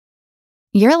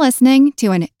You're listening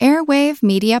to an Airwave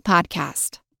Media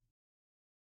Podcast.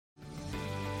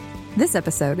 This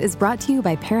episode is brought to you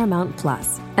by Paramount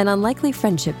Plus. An unlikely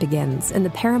friendship begins in the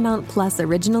Paramount Plus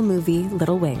original movie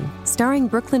Little Wing, starring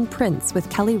Brooklyn Prince with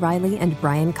Kelly Riley and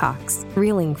Brian Cox.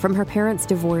 Reeling from her parents'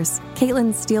 divorce,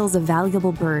 Caitlin steals a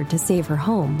valuable bird to save her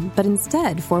home, but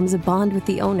instead forms a bond with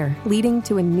the owner, leading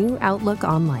to a new outlook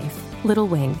on life. Little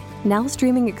Wing, now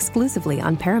streaming exclusively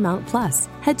on Paramount Plus.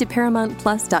 Head to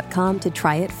ParamountPlus.com to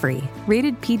try it free.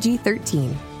 Rated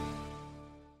PG-13.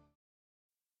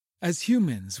 As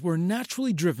humans, we're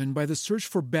naturally driven by the search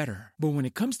for better. But when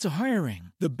it comes to hiring,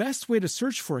 the best way to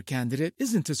search for a candidate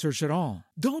isn't to search at all.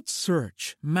 Don't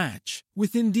search, match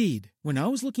with Indeed. When I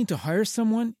was looking to hire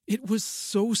someone, it was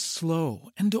so slow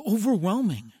and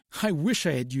overwhelming. I wish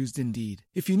I had used Indeed.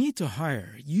 If you need to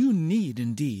hire, you need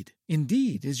Indeed.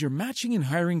 Indeed is your matching and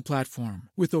hiring platform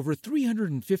with over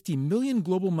 350 million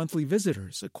global monthly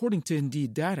visitors, according to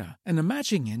Indeed data, and a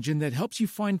matching engine that helps you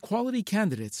find quality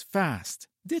candidates fast.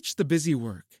 Ditch the busy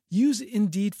work. Use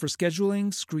Indeed for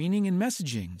scheduling, screening, and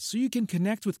messaging so you can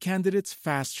connect with candidates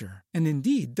faster. And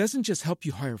Indeed doesn't just help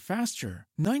you hire faster.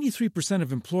 93%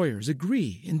 of employers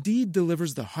agree Indeed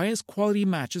delivers the highest quality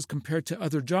matches compared to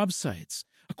other job sites,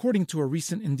 according to a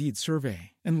recent Indeed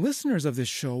survey. And listeners of this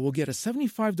show will get a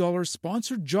 $75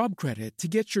 sponsored job credit to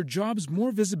get your jobs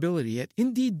more visibility at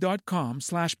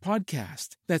Indeed.com/podcast.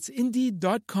 That's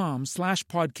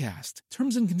Indeed.com/podcast.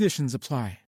 Terms and conditions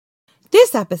apply.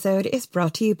 This episode is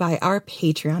brought to you by our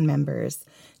Patreon members.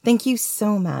 Thank you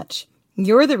so much.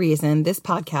 You're the reason this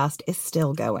podcast is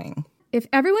still going. If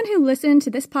everyone who listened to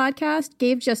this podcast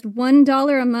gave just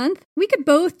 $1 a month, we could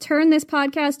both turn this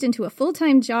podcast into a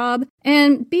full-time job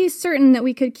and be certain that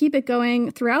we could keep it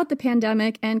going throughout the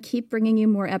pandemic and keep bringing you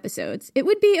more episodes. It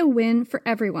would be a win for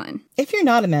everyone. If you're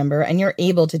not a member and you're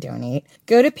able to donate,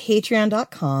 go to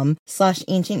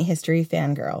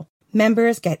patreon.com/ancienthistoryfangirl.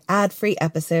 Members get ad-free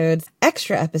episodes,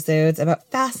 extra episodes about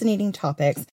fascinating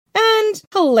topics, and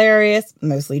hilarious,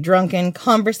 mostly drunken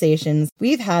conversations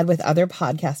we've had with other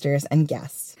podcasters and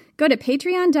guests. Go to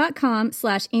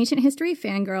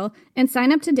patreon.com/ancienthistoryfangirl and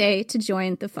sign up today to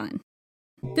join the fun.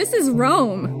 This is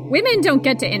Rome. Women don't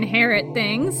get to inherit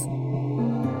things.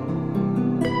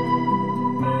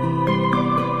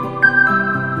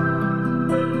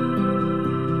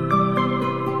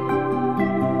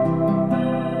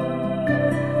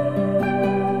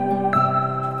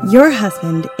 Your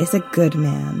husband is a good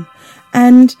man,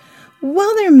 and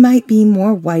while there might be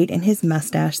more white in his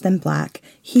mustache than black,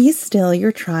 he is still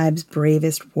your tribe's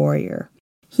bravest warrior.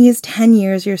 He is 10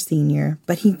 years your senior,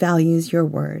 but he values your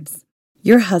words.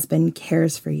 Your husband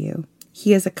cares for you.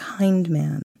 He is a kind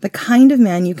man, the kind of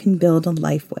man you can build a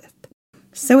life with.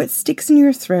 So it sticks in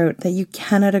your throat that you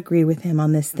cannot agree with him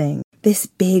on this thing, this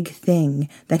big thing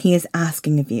that he is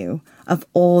asking of you, of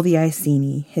all the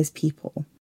Iceni, his people.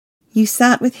 You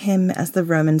sat with him as the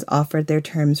Romans offered their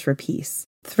terms for peace.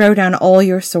 Throw down all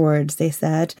your swords, they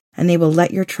said, and they will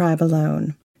let your tribe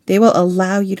alone. They will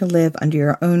allow you to live under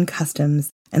your own customs,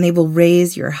 and they will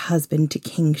raise your husband to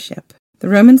kingship. The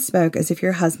Romans spoke as if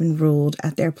your husband ruled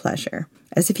at their pleasure,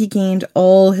 as if he gained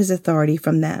all his authority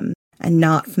from them, and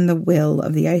not from the will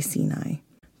of the Iceni.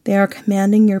 They are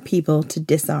commanding your people to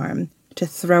disarm, to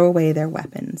throw away their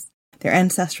weapons, their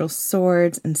ancestral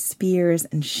swords and spears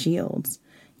and shields.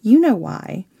 You know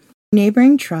why.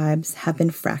 Neighboring tribes have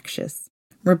been fractious.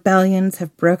 Rebellions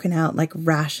have broken out like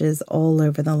rashes all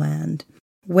over the land.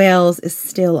 Wales is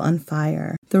still on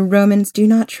fire. The Romans do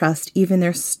not trust even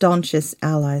their staunchest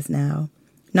allies now.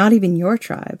 Not even your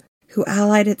tribe, who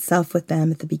allied itself with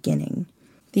them at the beginning.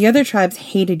 The other tribes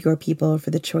hated your people for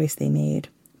the choice they made,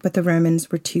 but the Romans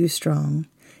were too strong.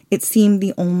 It seemed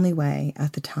the only way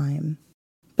at the time.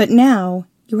 But now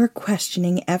you are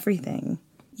questioning everything.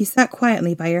 You sat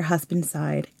quietly by your husband's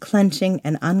side, clenching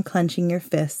and unclenching your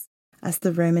fists as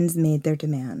the Romans made their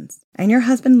demands. And your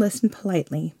husband listened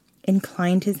politely,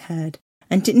 inclined his head,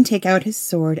 and didn't take out his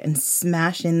sword and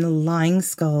smash in the lying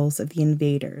skulls of the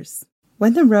invaders.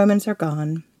 When the Romans are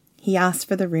gone, he asks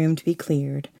for the room to be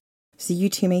cleared, so you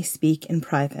two may speak in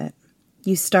private.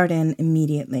 You start in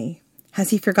immediately.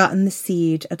 Has he forgotten the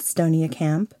siege at Stonia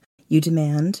camp? You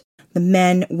demand. The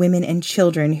men, women, and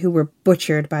children who were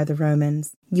butchered by the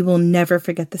Romans. You will never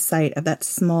forget the sight of that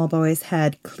small boy's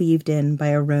head cleaved in by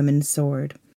a Roman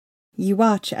sword. You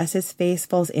watch as his face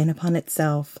falls in upon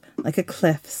itself, like a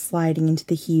cliff sliding into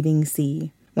the heaving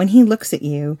sea. When he looks at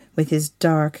you with his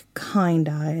dark, kind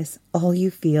eyes, all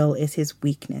you feel is his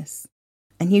weakness.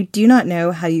 And you do not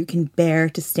know how you can bear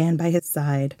to stand by his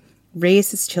side,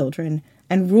 raise his children,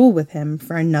 and rule with him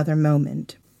for another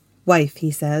moment. Wife, he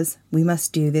says, we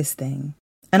must do this thing.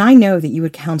 and I know that you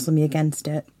would counsel me against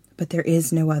it, but there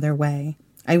is no other way.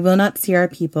 I will not see our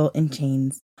people in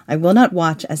chains. I will not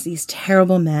watch as these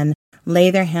terrible men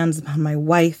lay their hands upon my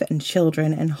wife and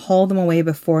children and haul them away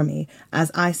before me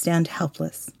as I stand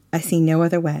helpless. I see no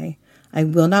other way. I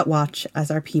will not watch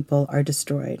as our people are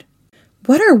destroyed.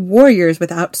 What are warriors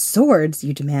without swords,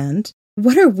 you demand?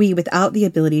 What are we without the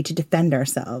ability to defend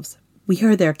ourselves? We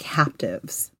are their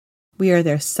captives. We are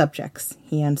their subjects,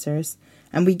 he answers,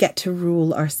 and we get to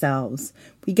rule ourselves.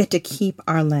 We get to keep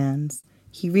our lands.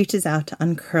 He reaches out to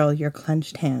uncurl your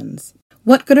clenched hands.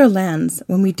 What good are lands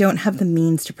when we don't have the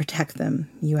means to protect them,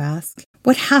 you ask?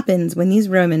 What happens when these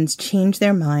Romans change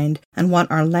their mind and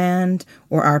want our land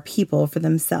or our people for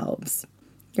themselves?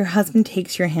 Your husband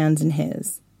takes your hands in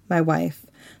his. My wife,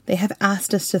 they have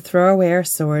asked us to throw away our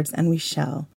swords, and we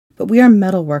shall. But we are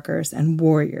metal workers and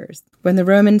warriors. When the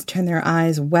Romans turn their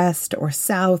eyes west or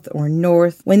south or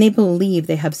north, when they believe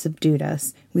they have subdued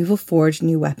us, we will forge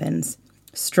new weapons.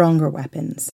 Stronger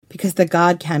weapons, because the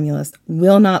god Camulus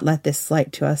will not let this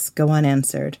slight to us go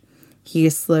unanswered. He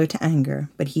is slow to anger,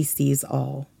 but he sees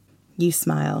all. You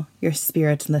smile, your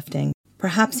spirits lifting.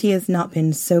 Perhaps he has not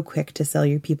been so quick to sell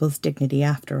your people's dignity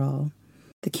after all.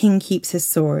 The king keeps his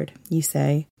sword, you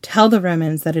say. Tell the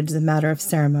Romans that it is a matter of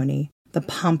ceremony. The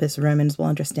pompous Romans will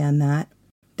understand that.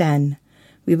 Then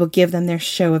we will give them their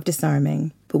show of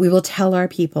disarming, but we will tell our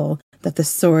people that the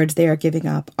swords they are giving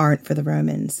up aren't for the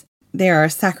Romans. They are a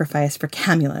sacrifice for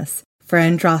Camulus, for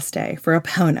Andraste, for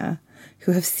Epona,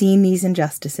 who have seen these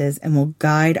injustices and will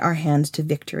guide our hands to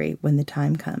victory when the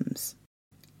time comes.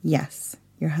 Yes,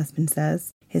 your husband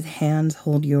says. His hands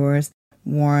hold yours,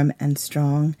 warm and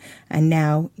strong, and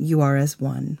now you are as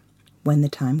one when the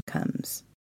time comes.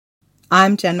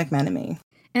 I'm Jen McMenemy.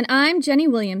 And I'm Jenny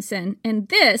Williamson, and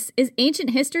this is Ancient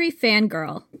History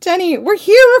Fangirl. Jenny, we're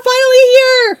here! We're finally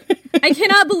here! I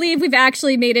cannot believe we've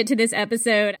actually made it to this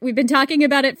episode. We've been talking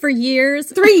about it for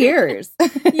years. 3 years.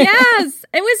 Yes!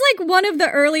 It was like one of the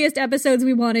earliest episodes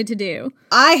we wanted to do.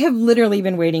 I have literally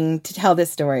been waiting to tell this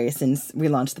story since we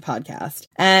launched the podcast.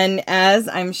 And as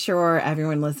I'm sure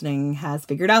everyone listening has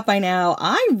figured out by now,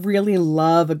 I really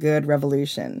love a good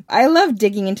revolution. I love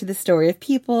digging into the story of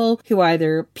people who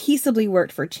either peaceably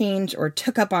worked for change or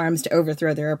took up arms to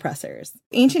overthrow their oppressors.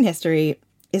 Ancient history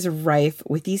is rife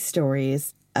with these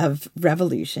stories of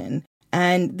revolution,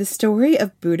 and the story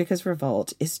of Boudicca's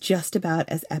revolt is just about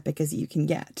as epic as you can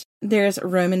get. There's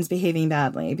Romans behaving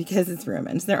badly, because it's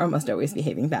Romans. They're almost always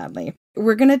behaving badly.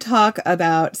 We're going to talk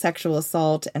about sexual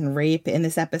assault and rape in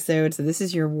this episode, so this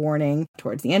is your warning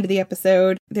towards the end of the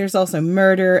episode. There's also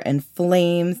murder and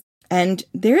flames. And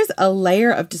there's a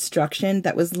layer of destruction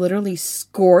that was literally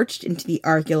scorched into the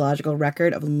archaeological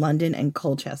record of London and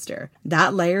Colchester.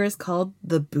 That layer is called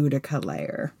the Boudica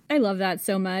layer. I love that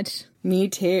so much. Me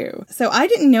too. So I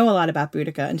didn't know a lot about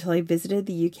Boudica until I visited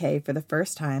the UK for the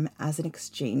first time as an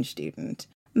exchange student.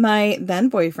 My then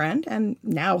boyfriend, and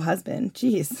now husband,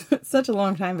 geez, such a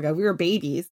long time ago, we were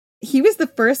babies. He was the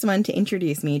first one to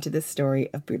introduce me to this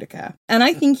story of Boudica. And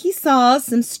I think he saw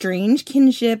some strange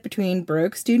kinship between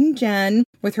broke student Jen,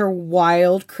 with her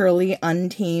wild, curly,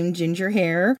 untamed ginger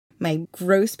hair, my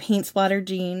gross paint-splattered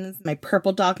jeans, my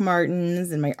purple Doc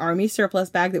Martens, and my army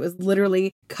surplus bag that was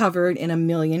literally covered in a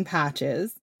million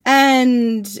patches,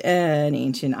 and an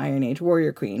ancient Iron Age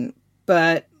warrior queen.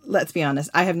 But let's be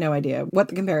honest, I have no idea what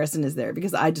the comparison is there,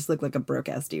 because I just look like a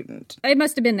broke-ass student. It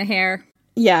must have been the hair.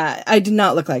 Yeah, I did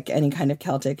not look like any kind of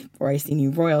Celtic or Iceni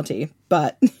royalty,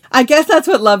 but I guess that's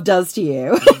what love does to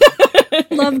you.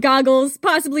 Love goggles,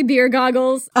 possibly beer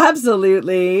goggles.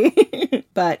 Absolutely.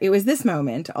 But it was this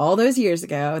moment, all those years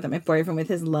ago, that my boyfriend with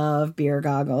his love beer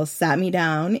goggles sat me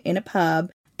down in a pub,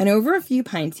 and over a few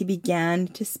pints he began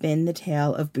to spin the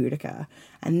tale of Boudica.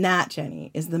 And that,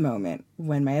 Jenny, is the moment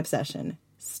when my obsession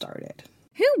started.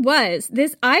 Who was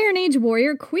this Iron Age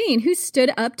warrior queen who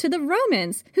stood up to the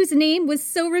Romans, whose name was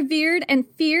so revered and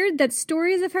feared that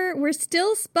stories of her were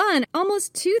still spun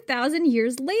almost 2,000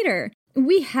 years later?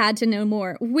 We had to know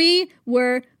more. We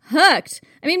were hooked.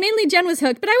 I mean, mainly Jen was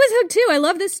hooked, but I was hooked too. I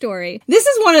love this story. This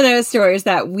is one of those stories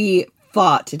that we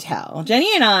fought to tell.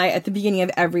 Jenny and I, at the beginning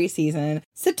of every season,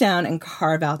 sit down and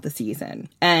carve out the season.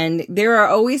 And there are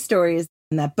always stories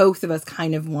that both of us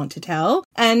kind of want to tell.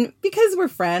 And because we're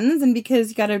friends and because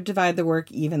you got to divide the work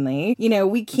evenly, you know,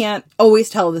 we can't always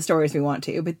tell the stories we want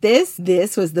to. But this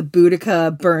was the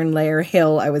Boudica burn layer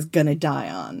hill I was gonna die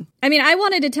on. I mean, I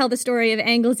wanted to tell the story of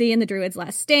Anglesey and the Druid's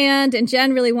Last Stand, and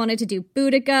Jen really wanted to do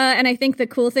Boudica, and I think the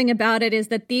cool thing about it is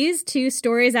that these two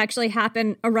stories actually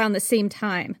happen around the same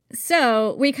time.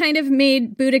 So we kind of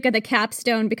made Boudica the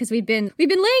capstone because we've been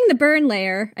laying the burn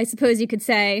layer, I suppose you could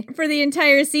say, for the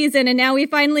entire season, and now we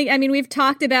finally, we've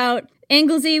talked about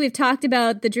Anglesey, we've talked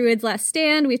about the Druid's Last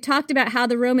Stand, we've talked about how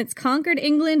the Romans conquered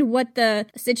England, what the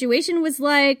situation was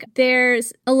like.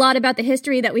 There's a lot about the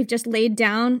history that we've just laid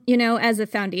down, as a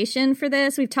foundation for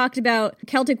this. We've talked about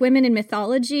Celtic women in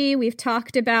mythology, we've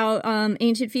talked about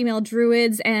ancient female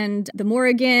druids and the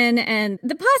Morrigan, and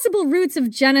the possible roots of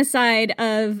genocide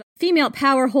of female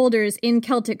power holders in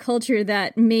Celtic culture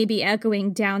that may be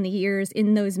echoing down the years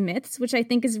in those myths, which I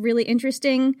think is really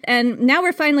interesting. And now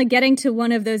we're finally getting to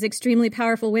one of those extremely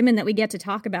powerful women that we get to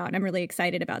talk about, and I'm really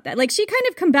excited about that. Like, she kind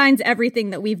of combines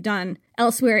everything that we've done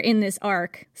elsewhere in this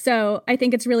arc. So I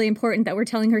think it's really important that we're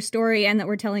telling her story and that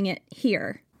we're telling it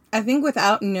here. I think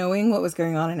without knowing what was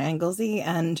going on in Anglesey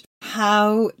and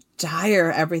how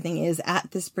dire everything is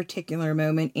at this particular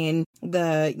moment in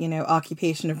the,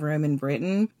 occupation of Rome and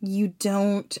Britain, you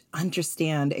don't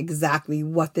understand exactly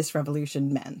what this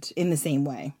revolution meant in the same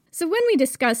way. So when we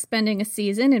discussed spending a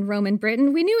season in Rome and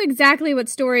Britain, we knew exactly what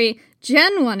story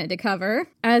Jen wanted to cover.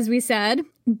 As we said,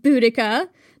 Boudica,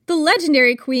 the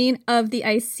legendary queen of the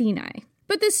Iceni.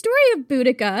 But the story of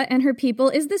Boudica and her people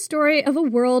is the story of a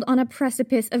world on a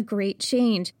precipice of great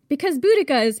change. Because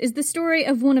Boudica's is the story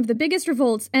of one of the biggest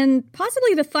revolts and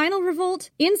possibly the final revolt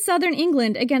in southern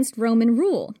England against Roman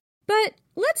rule. But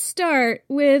let's start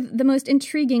with the most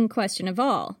intriguing question of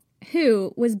all.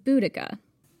 Who was Boudica?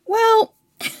 Well,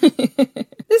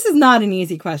 this is not an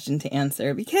easy question to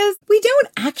answer because we don't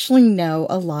actually know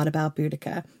a lot about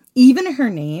Boudica. Even her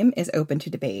name is open to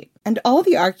debate, and all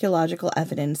the archaeological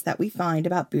evidence that we find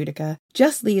about Boudica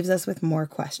just leaves us with more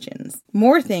questions.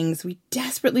 More things we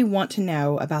desperately want to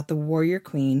know about the warrior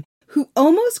queen who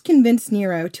almost convinced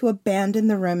Nero to abandon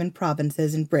the Roman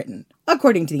provinces in Britain,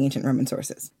 according to the ancient Roman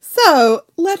sources. So,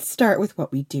 let's start with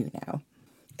what we do know.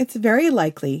 It's very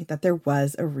likely that there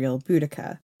was a real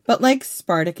Boudica, but like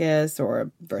Spartacus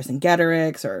or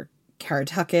Vercingetorix or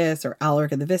Caratacus or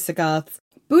Alaric of the Visigoths,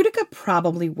 Boudica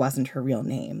probably wasn't her real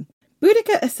name.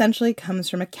 Boudica essentially comes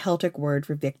from a Celtic word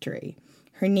for victory.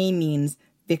 Her name means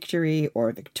victory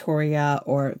or Victoria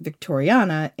or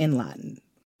Victoriana in Latin.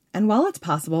 And while it's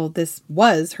possible this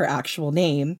was her actual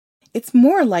name, it's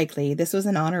more likely this was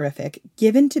an honorific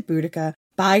given to Boudica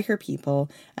by her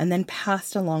people and then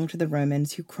passed along to the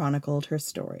Romans who chronicled her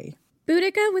story.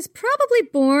 Boudica was probably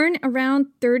born around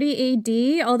 30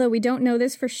 AD, although we don't know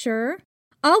this for sure.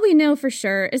 All we know for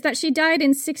sure is that she died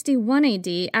in 61 AD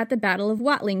at the Battle of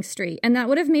Watling Street, and that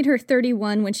would have made her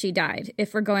 31 when she died,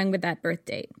 if we're going with that birth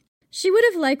date. She would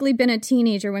have likely been a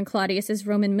teenager when Claudius's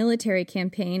Roman military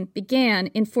campaign began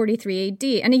in 43 AD,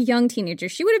 and a young teenager.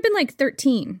 She would have been like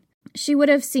 13. She would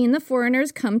have seen the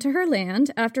foreigners come to her land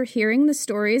after hearing the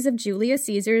stories of Julius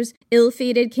Caesar's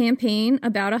ill-fated campaign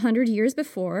about 100 years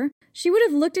before. She would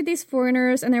have looked at these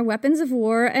foreigners and their weapons of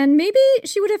war, and maybe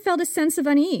she would have felt a sense of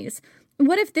unease.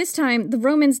 What if this time the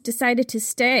Romans decided to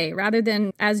stay rather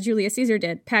than, as Julius Caesar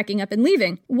did, packing up and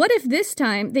leaving? What if this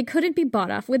time they couldn't be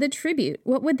bought off with a tribute?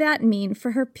 What would that mean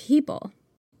for her people?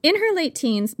 In her late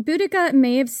teens, Boudica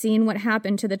may have seen what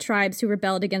happened to the tribes who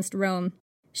rebelled against Rome.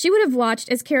 She would have watched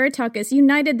as Caratacus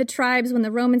united the tribes when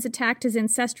the Romans attacked his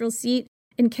ancestral seat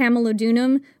in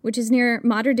Camulodunum, which is near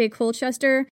modern-day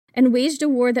Colchester, and waged a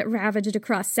war that ravaged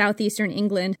across southeastern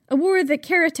England, a war that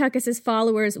Caratacus'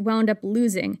 followers wound up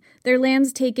losing, their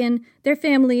lands taken, their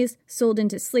families sold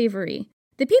into slavery.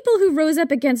 The people who rose up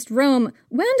against Rome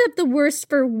wound up the worst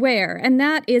for wear, and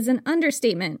that is an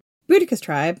understatement. Boudica's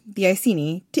tribe, the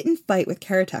Iceni, didn't fight with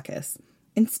Caratacus.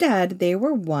 Instead, they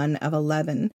were one of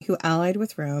 11 who allied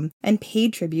with Rome and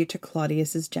paid tribute to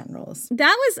Claudius's generals.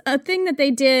 That was a thing that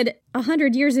they did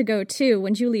 100 years ago, too,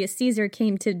 when Julius Caesar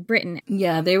came to Britain.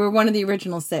 Yeah, they were one of the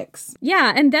original 6.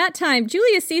 Yeah, and that time,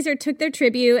 Julius Caesar took their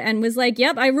tribute and was like,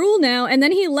 yep, I rule now, and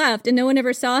then he left, and no one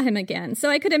ever saw him again. So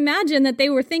I could imagine that they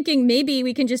were thinking maybe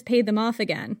we can just pay them off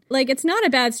again. Like, it's not a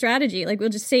bad strategy. Like, we'll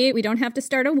just say we don't have to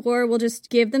start a war, we'll just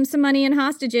give them some money and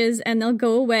hostages, and they'll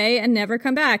go away and never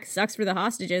come back. Sucks for the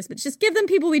hostages, but just give them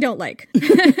people we don't like.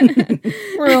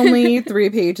 We're only 3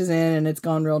 pages in, and it's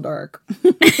gone real dark.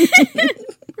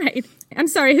 Right. I'm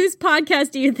sorry, whose podcast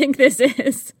do you think this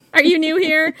is? Are you new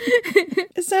here?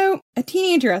 So, a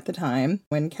teenager at the time,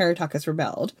 when Caratacus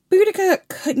rebelled, Boudica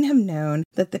couldn't have known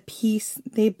that the peace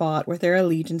they bought with their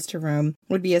allegiance to Rome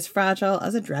would be as fragile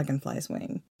as a dragonfly's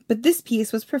wing. But this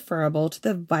peace was preferable to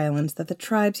the violence that the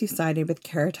tribes who sided with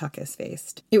Caratacus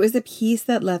faced. It was a peace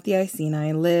that let the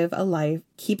Iceni live a life,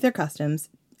 keep their customs,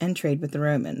 and trade with the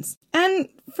Romans. And,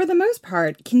 for the most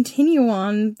part, continue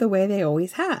on the way they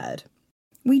always had.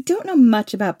 We don't know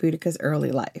much about Boudica's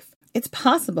early life. It's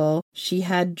possible she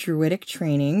had druidic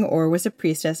training or was a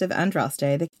priestess of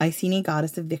Andraste, the Iceni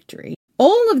goddess of victory.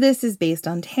 All of this is based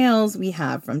on tales we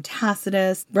have from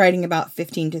Tacitus, writing about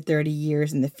 15 to 30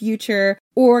 years in the future,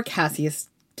 or Cassius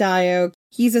Dio.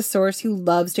 He's a source who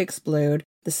loves to explode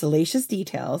the salacious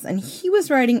details, and he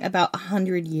was writing about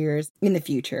 100 years in the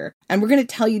future. And we're going to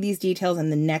tell you these details in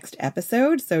the next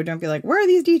episode, so don't be like, where are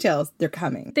these details? They're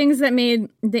coming. Things that made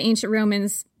the ancient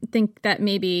Romans think that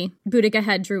maybe Boudica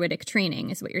had druidic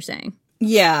training, is what you're saying.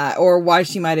 Yeah, or why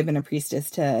she might have been a priestess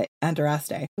to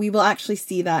Andraste. We will actually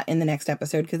see that in the next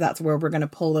episode because that's where we're going to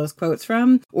pull those quotes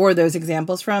from or those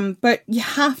examples from. But you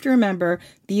have to remember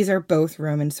these are both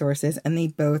Roman sources and they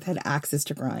both had axes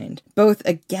to grind, both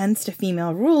against a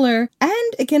female ruler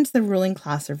and against the ruling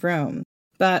class of Rome.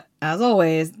 But, as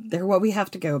always, they're what we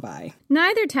have to go by.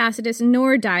 Neither Tacitus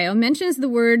nor Dio mentions the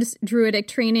words druidic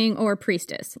training or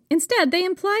priestess. Instead, they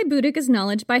imply Boudica's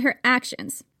knowledge by her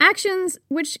actions. Actions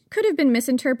which could have been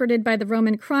misinterpreted by the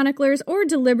Roman chroniclers or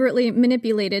deliberately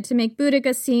manipulated to make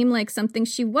Boudica seem like something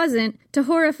she wasn't, to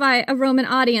horrify a Roman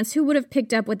audience who would have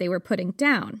picked up what they were putting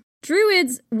down.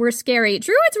 Druids were scary.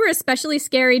 Druids were especially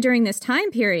scary during this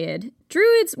time period.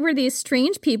 Druids were these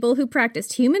strange people who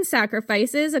practiced human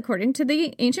sacrifices, according to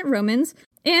the ancient Romans,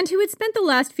 and who had spent the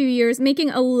last few years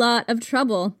making a lot of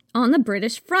trouble on the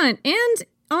British front and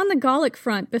on the Gallic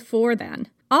front before then.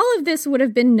 All of this would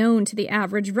have been known to the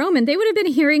average Roman. They would have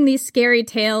been hearing these scary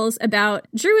tales about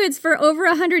Druids for over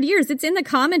 100 years. It's in the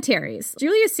commentaries.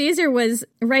 Julius Caesar was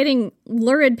writing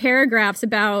lurid paragraphs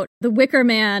about the Wicker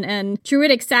Man and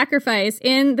Druidic sacrifice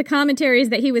in the commentaries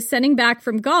that he was sending back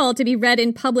from Gaul to be read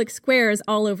in public squares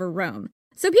all over Rome.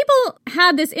 So people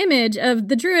had this image of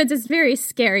the Druids as very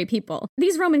scary people.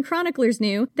 These Roman chroniclers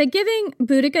knew that giving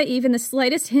Boudica even the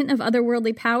slightest hint of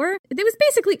otherworldly power, it was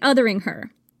basically othering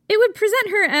her. It would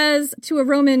present her as, to a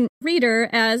Roman reader,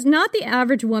 as not the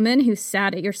average woman who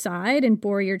sat at your side and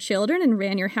bore your children and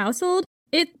ran your household.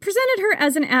 It presented her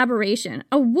as an aberration,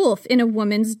 a wolf in a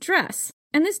woman's dress.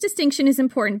 And this distinction is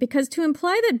important because to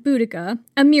imply that Boudica,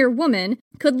 a mere woman,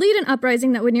 could lead an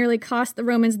uprising that would nearly cost the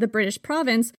Romans the British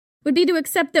province would be to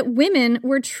accept that women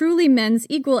were truly men's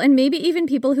equal and maybe even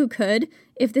people who could,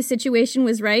 if the situation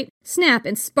was right, snap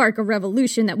and spark a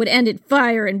revolution that would end in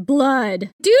fire and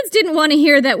blood. Dudes didn't want to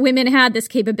hear that women had this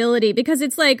capability because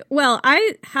it's like, well,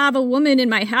 I have a woman in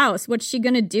my house. What's she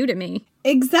gonna do to me?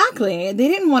 Exactly. They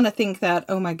didn't want to think that,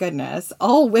 oh my goodness,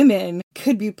 all women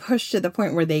could be pushed to the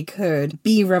point where they could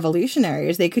be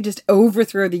revolutionaries. They could just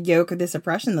overthrow the yoke of this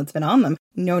oppression that's been on them.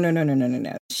 No.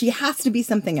 She has to be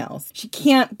something else. She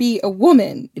can't be a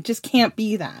woman. It just can't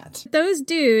be that. Those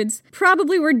dudes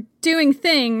probably were doing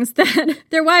things that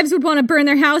their wives would want to burn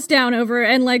their house down over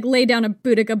and like lay down a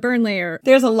Boudica burn layer.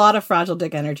 There's a lot of fragile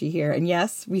dick energy here. And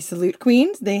yes, we salute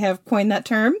queens. They have coined that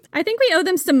term. I think we owe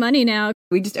them some money now.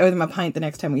 We just owe them a pint the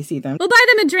next time we see them. We'll buy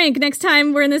them a drink next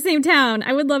time we're in the same town.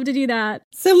 I would love to do that.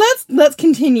 So let's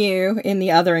continue in the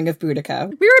othering of Boudica.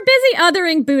 We were busy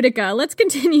othering Boudica. Let's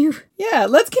continue. Yeah,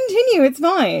 let's continue. It's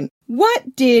fine.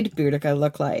 What did Boudica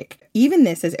look like? Even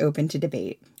this is open to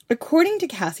debate. According to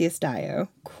Cassius Dio,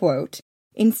 quote,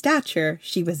 in stature,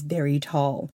 she was very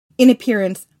tall. In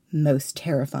appearance, most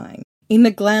terrifying. In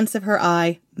the glance of her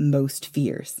eye, most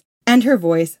fierce. And her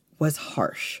voice was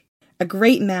harsh. A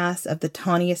great mass of the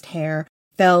tawniest hair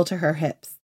fell to her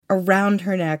hips. Around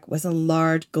her neck was a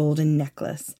large golden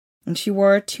necklace, and she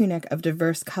wore a tunic of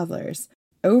diverse colors,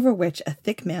 over which a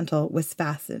thick mantle was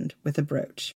fastened with a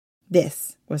brooch.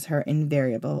 This was her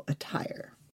invariable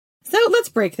attire. So let's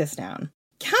break this down.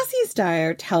 Cassius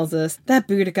Dio tells us that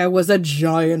Boudica was a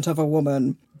giant of a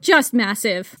woman. Just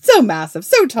massive. So massive,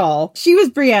 so tall. She was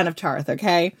Brienne of Tarth,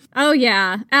 okay? Oh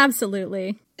yeah,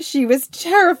 absolutely. She was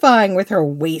terrifying with her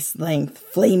waist-length,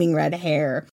 flaming red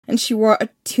hair, and she wore a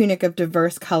tunic of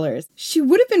diverse colors. She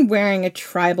would have been wearing a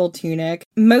tribal tunic,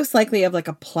 most likely of like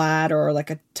a plaid or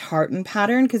like a tartan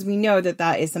pattern, because we know that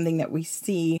that is something that we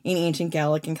see in ancient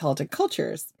Gallic and Celtic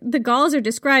cultures. The Gauls are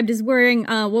described as wearing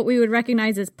what we would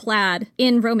recognize as plaid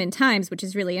in Roman times, which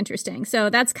is really interesting. So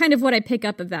that's kind of what I pick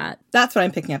up of that. That's what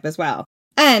I'm picking up as well.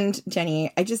 And,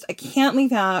 Jenny, I can't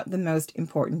leave out the most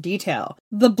important detail.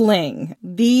 The bling.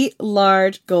 The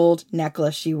large gold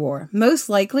necklace she wore. Most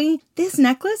likely, this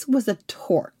necklace was a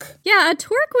torque. Yeah, a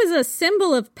torque was a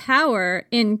symbol of power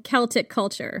in Celtic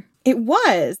culture. It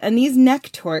was. And these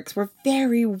neck torques were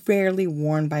very rarely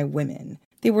worn by women.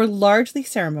 They were largely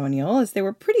ceremonial, as they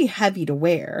were pretty heavy to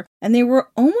wear, and they were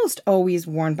almost always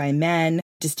worn by men,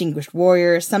 distinguished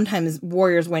warriors. Sometimes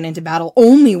warriors went into battle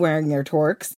only wearing their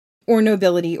torques, or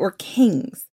nobility or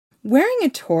kings. Wearing a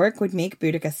torque would make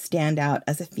Boudica stand out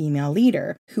as a female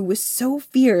leader, who was so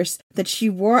fierce that she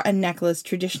wore a necklace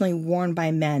traditionally worn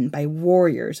by men, by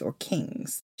warriors or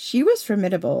kings. She was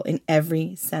formidable in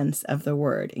every sense of the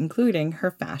word, including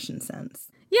her fashion sense.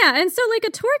 Yeah, and so like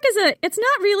a torque it's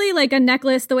not really like a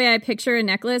necklace the way I picture a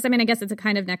necklace. I mean, I guess it's a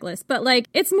kind of necklace, but like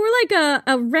it's more like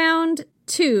a round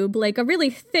tube, like a really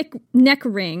thick neck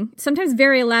ring, sometimes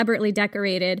very elaborately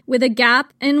decorated, with a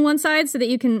gap in one side so that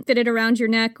you can fit it around your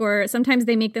neck, or sometimes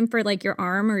they make them for like your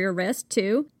arm or your wrist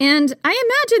too. And I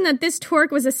imagine that this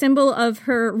torque was a symbol of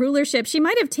her rulership. She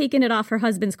might have taken it off her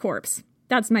husband's corpse.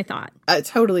 That's my thought.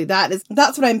 Totally. That's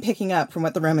what I'm picking up from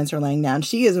what the Romans are laying down.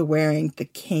 She is wearing the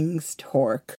king's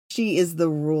torque. She is the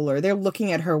ruler. They're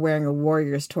looking at her wearing a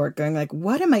warrior's torque, going like,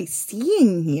 what am I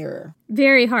seeing here?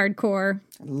 Very hardcore.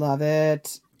 Love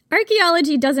it.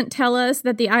 Archaeology doesn't tell us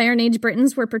that the Iron Age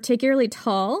Britons were particularly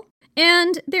tall,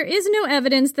 and there is no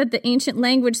evidence that the ancient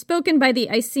language spoken by the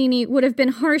Iceni would have been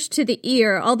harsh to the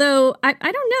ear, although I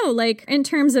don't know, like, in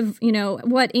terms of,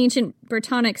 what ancient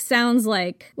Brittonic sounds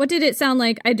like. What did it sound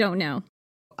like? I don't know.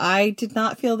 I did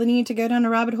not feel the need to go down a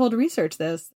rabbit hole to research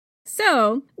this.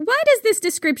 So, why does this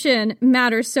description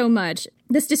matter so much?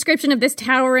 This description of this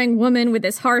towering woman with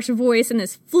this harsh voice and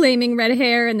this flaming red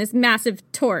hair and this massive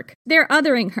torque. They're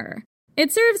othering her.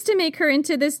 It serves to make her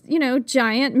into this,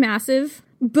 giant, massive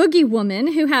boogie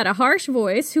woman who had a harsh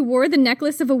voice, who wore the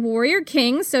necklace of a warrior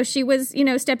king, so she was,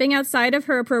 stepping outside of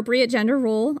her appropriate gender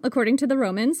role, according to the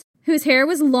Romans, whose hair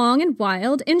was long and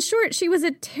wild. In short, she was a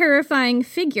terrifying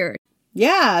figure.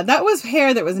 Yeah, that was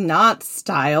hair that was not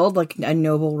styled like a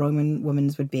noble Roman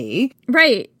woman's would be.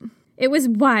 Right. It was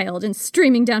wild and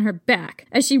streaming down her back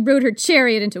as she rode her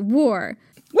chariot into war.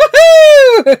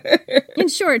 Woohoo! In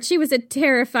short, she was a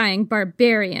terrifying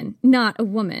barbarian, not a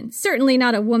woman. Certainly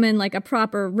not a woman like a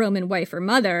proper Roman wife or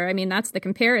mother. I mean, that's the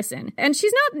comparison. And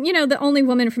she's not, the only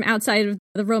woman from outside of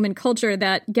the Roman culture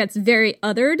that gets very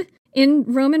othered in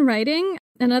Roman writing.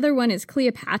 Another one is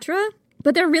Cleopatra.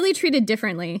 But they're really treated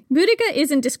differently. Boudica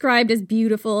isn't described as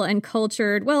beautiful and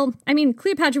cultured. Well, I mean,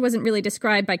 Cleopatra wasn't really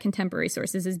described by contemporary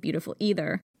sources as beautiful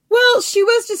either. Well, she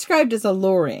was described as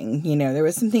alluring, there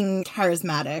was something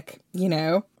charismatic,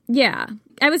 Yeah,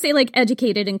 I would say like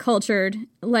educated and cultured,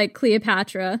 like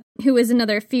Cleopatra, who was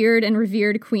another feared and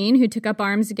revered queen who took up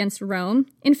arms against Rome.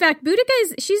 In fact,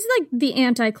 Boudica she's like the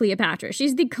anti-Cleopatra.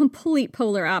 She's the complete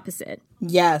polar opposite.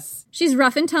 Yes. She's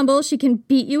rough and tumble. She can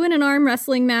beat you in an arm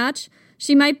wrestling match.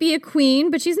 She might be a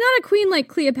queen, but she's not a queen like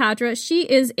Cleopatra. She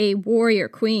is a warrior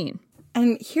queen.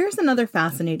 And here's another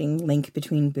fascinating link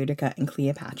between Boudica and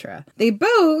Cleopatra. They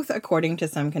both, according to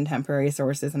some contemporary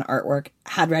sources and artwork,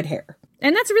 had red hair.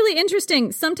 And that's really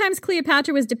interesting. Sometimes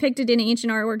Cleopatra was depicted in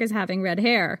ancient artwork as having red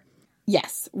hair.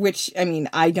 Yes, which, I mean,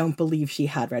 I don't believe she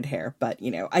had red hair, but,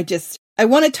 I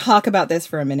want to talk about this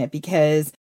for a minute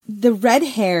because the red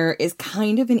hair is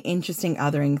kind of an interesting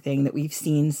othering thing that we've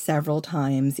seen several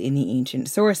times in the ancient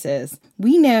sources.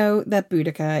 We know that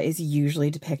Boudica is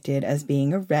usually depicted as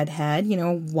being a redhead,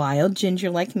 a wild ginger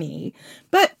like me,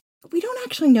 but we don't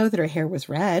actually know that her hair was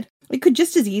red. It could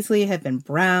just as easily have been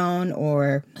brown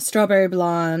or strawberry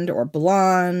blonde or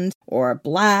blonde or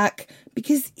black,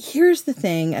 because here's the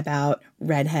thing about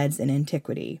redheads in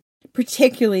antiquity.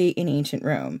 Particularly in ancient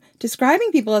Rome,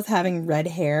 describing people as having red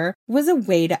hair was a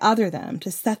way to other them, to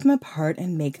set them apart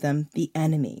and make them the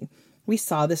enemy. We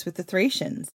saw this with the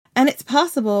Thracians, and it's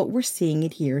possible we're seeing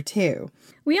it here too.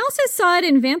 We also saw it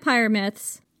in vampire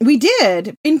myths. We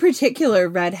did. In particular,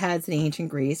 redheads in ancient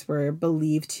Greece were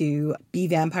believed to be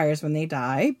vampires when they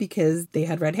die because they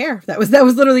had red hair. That was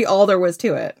literally all there was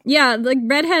to it. Yeah, like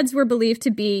redheads were believed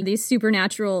to be these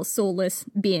supernatural, soulless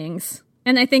beings.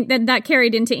 And I think that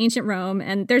carried into ancient Rome,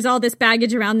 and there's all this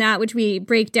baggage around that, which we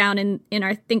break down in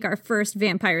our first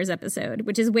vampires episode,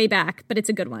 which is way back, but it's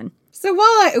a good one. So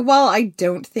while I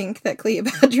don't think that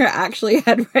Cleopatra actually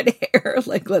had red hair,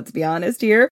 like, let's be honest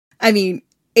here, I mean,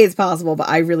 it's possible, but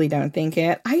I really don't think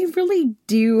it. I really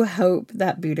do hope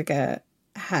that Boudica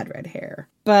had red hair,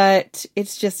 but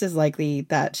it's just as likely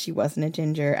that she wasn't a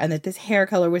ginger and that this hair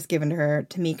color was given to her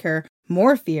to make her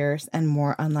more fierce and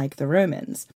more unlike the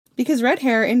Romans. Because red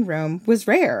hair in Rome was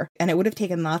rare, and it would have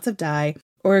taken lots of dye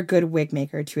or a good wig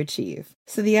maker to achieve.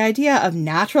 So the idea of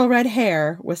natural red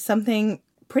hair was something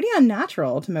pretty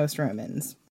unnatural to most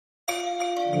Romans.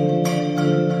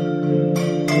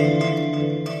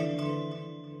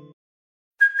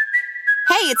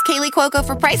 Hey, it's Kaylee Cuoco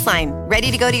for Priceline. Ready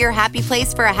to go to your happy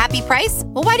place for a happy price?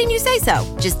 Well, why didn't you say so?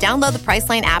 Just download the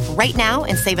Priceline app right now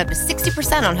and save up to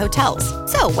 60% on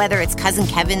hotels. So whether it's Cousin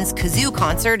Kevin's Kazoo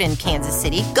Concert in Kansas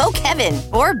City, go Kevin,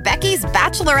 or Becky's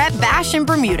Bachelorette Bash in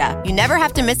Bermuda, you never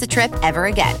have to miss a trip ever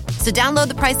again. So download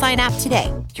the Priceline app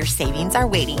today. Your savings are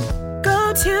waiting.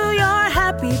 Go to your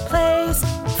happy place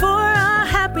for a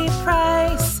happy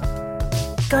price.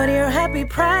 Go to your happy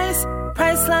price,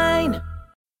 Priceline.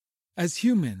 As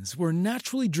humans, we're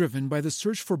naturally driven by the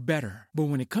search for better. But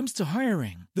when it comes to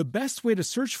hiring, the best way to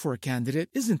search for a candidate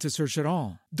isn't to search at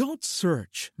all. Don't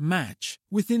search, match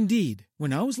with Indeed.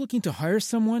 When I was looking to hire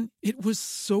someone, it was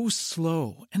so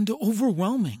slow and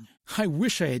overwhelming. I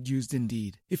wish I had used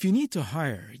Indeed. If you need to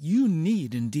hire, you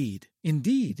need Indeed.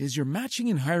 Indeed is your matching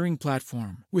and hiring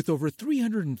platform with over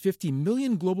 350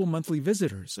 million global monthly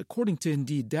visitors, according to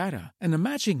Indeed data, and a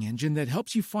matching engine that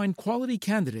helps you find quality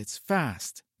candidates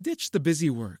fast. Ditch the busy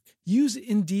work. Use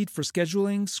Indeed for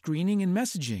scheduling, screening, and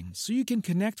messaging so you can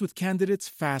connect with candidates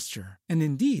faster. And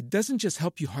Indeed doesn't just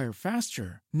help you hire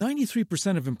faster.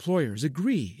 93% of employers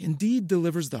agree Indeed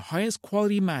delivers the highest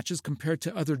quality matches compared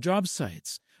to other job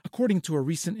sites, according to a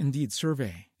recent Indeed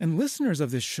survey. And listeners of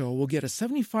this show will get a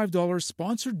 $75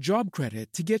 sponsored job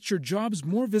credit to get your jobs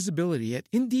more visibility at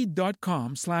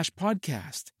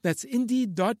Indeed.com/podcast. That's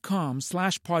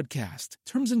Indeed.com/podcast.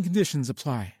 Terms and conditions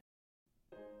apply.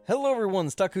 Hello everyone,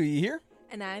 Stakuyi here.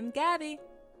 And I'm Gabby.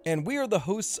 And we are the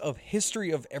hosts of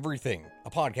History of Everything, a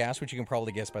podcast which you can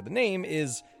probably guess by the name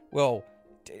is, well,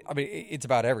 it's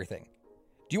about everything.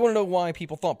 Do you want to know why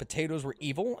people thought potatoes were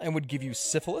evil and would give you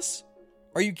syphilis?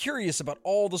 Are you curious about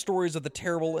all the stories of the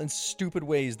terrible and stupid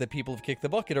ways that people have kicked the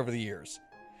bucket over the years?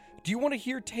 Do you want to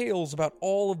hear tales about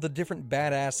all of the different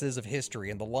badasses of history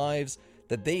and the lives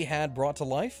that they had brought to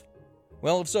life?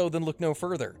 Well, if so, then look no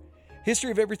further.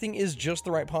 History of Everything is just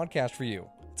the right podcast for you.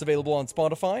 It's available on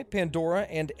Spotify, Pandora,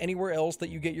 and anywhere else that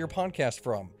you get your podcast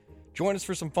from. Join us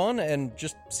for some fun and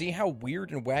just see how weird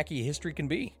and wacky history can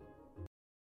be.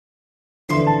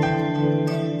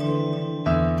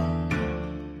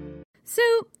 So,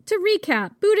 to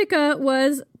recap, Boudica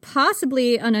was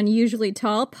possibly an unusually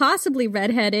tall, possibly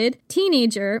redheaded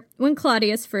teenager when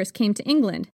Claudius first came to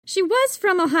England. She was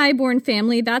from a high-born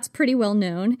family, that's pretty well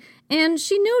known, and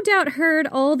she no doubt heard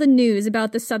all the news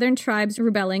about the southern tribes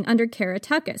rebelling under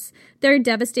Caratacus, their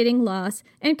devastating loss,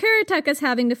 and Caratacus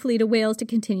having to flee to Wales to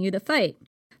continue the fight.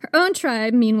 Her own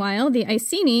tribe, meanwhile, the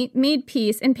Iceni, made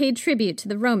peace and paid tribute to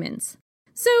the Romans.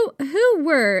 So, who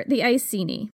were the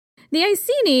Iceni? The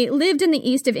Iceni lived in the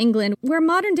east of England, where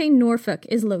modern-day Norfolk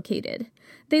is located.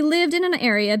 They lived in an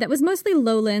area that was mostly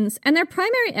lowlands, and their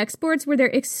primary exports were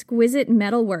their exquisite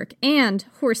metalwork and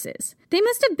horses. They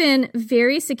must have been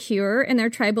very secure in their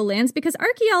tribal lands because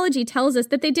archaeology tells us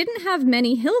that they didn't have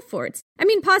many hill forts. I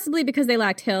mean, possibly because they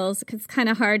lacked hills, because it's kind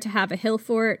of hard to have a hill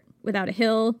fort without a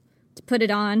hill to put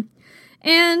it on.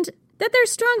 And that their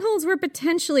strongholds were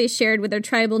potentially shared with their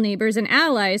tribal neighbors and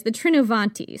allies, the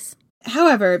Trinovantes.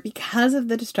 However, because of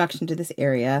the destruction to this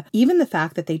area, even the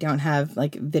fact that they don't have,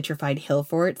 vitrified hill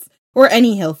forts, or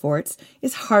any hill forts,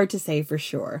 is hard to say for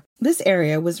sure. This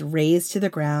area was razed to the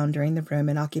ground during the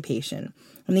Roman occupation,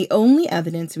 and the only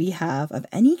evidence we have of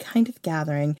any kind of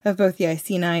gathering of both the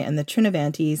Iceni and the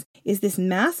Trinovantes is this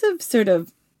massive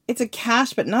it's a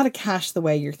cache, but not a cache the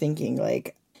way you're thinking,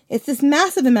 it's this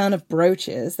massive amount of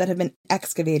brooches that have been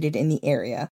excavated in the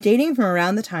area, dating from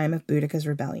around the time of Boudica's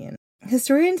rebellion.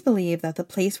 Historians believe that the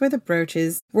place where the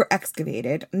brooches were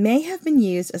excavated may have been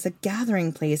used as a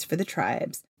gathering place for the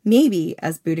tribes, maybe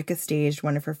as Boudica staged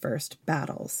one of her first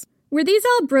battles. Were these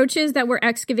all brooches that were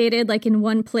excavated in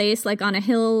one place, on a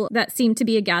hill that seemed to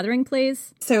be a gathering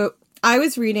place? So I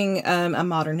was reading a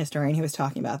modern historian who was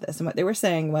talking about this, and what they were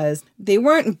saying was they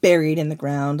weren't buried in the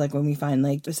ground when we find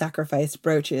the sacrificed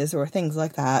brooches or things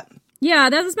like that. Yeah,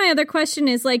 that was my other question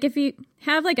is, if you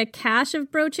have, a cache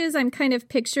of brooches, I'm kind of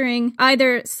picturing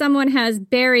either someone has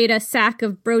buried a sack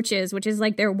of brooches, which is,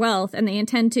 their wealth, and they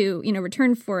intend to,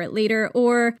 return for it later,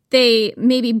 or they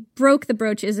maybe broke the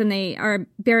brooches and they are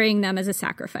burying them as a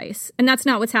sacrifice. And that's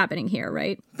not what's happening here,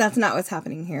 right? That's not what's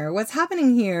happening here. What's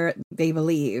happening here, they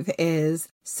believe, is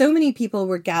so many people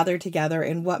were gathered together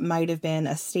in what might have been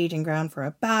a staging ground for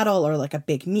a battle or a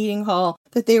big meeting hall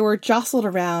that they were jostled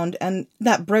around, and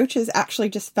that brooches actually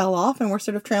just fell off and were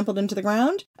sort of trampled into the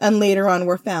ground, and later on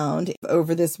were found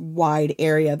over this wide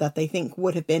area that they think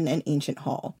would have been an ancient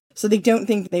hall. So they don't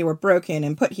think they were broken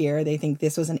and put here. They think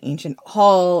this was an ancient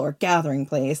hall or gathering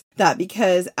place, that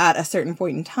because at a certain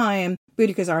point in time,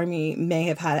 Boudica's army may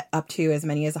have had up to as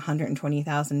many as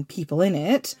 120,000 people in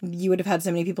it. You would have had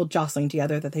so many people jostling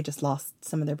together that they just lost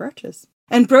some of their brooches.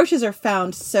 And brooches are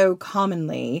found so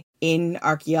commonly in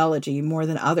archaeology more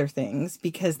than other things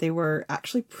because they were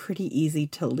actually pretty easy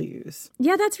to lose.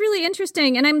 Yeah, that's really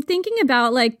interesting. And I'm thinking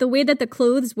about like the way that the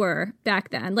clothes were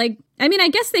back then. Like, I mean, I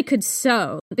guess they could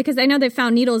sew because I know they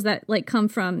found needles that like come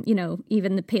from, you know,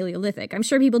 even the Paleolithic. I'm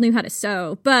sure people knew how to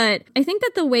sew, but I think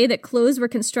that the way that clothes were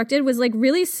constructed was like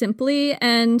really simply,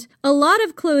 and a lot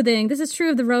of clothing, this is true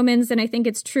of the Romans, and I think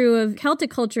it's true of Celtic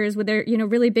cultures with their, you know,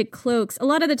 really big cloaks. A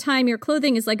lot of the time your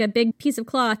clothing is like a big piece of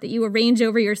cloth that you arrange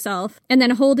over yourself and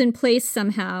then hold in place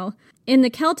somehow. In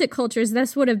the Celtic cultures,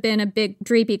 this would have been a big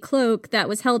drapey cloak that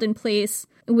was held in place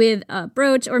with a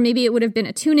brooch, or maybe it would have been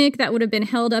a tunic that would have been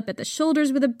held up at the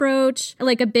shoulders with a brooch,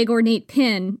 like a big ornate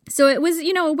pin. So it was,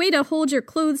 you know, a way to hold your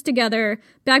clothes together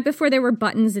back before there were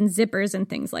buttons and zippers and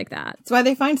things like that. That's why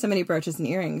they find so many brooches and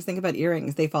earrings. Think about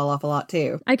earrings. They fall off a lot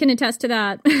too. I can attest to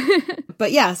that.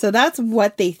 But yeah, so that's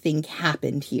what they think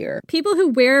happened here. People who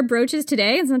wear brooches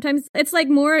today, and sometimes it's like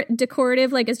more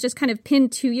decorative, like it's just kind of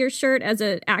pinned to your shirt as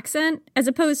an accent, as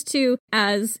opposed to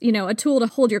as, you know, a tool to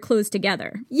hold your clothes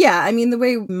together. Yeah, I mean, the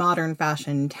way modern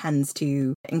fashion tends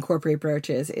to incorporate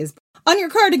brooches is on your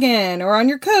cardigan or on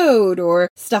your coat or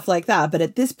stuff like that. But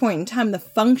at this point in time, the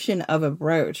function of a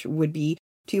brooch would be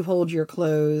to hold your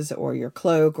clothes or your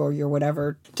cloak or your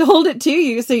whatever, to hold it to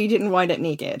you so you didn't wind up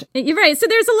naked. You're right. So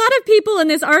there's a lot of people in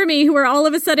this army who are all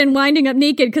of a sudden winding up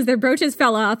naked because their brooches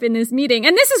fell off in this meeting.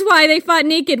 And this is why they fought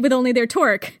naked with only their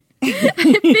torque. I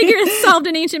figure it's solved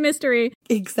an ancient mystery.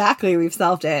 Exactly, we've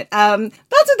solved it. That's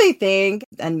what they think.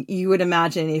 And you would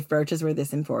imagine if brooches were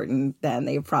this important, then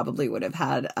they probably would have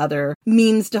had other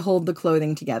means to hold the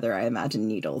clothing together. I imagine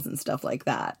needles and stuff like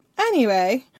that.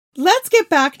 Anyway, let's get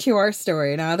back to our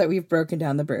story now that we've broken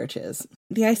down the brooches.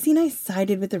 The Iceni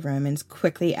sided with the Romans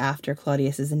quickly after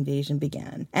Claudius's invasion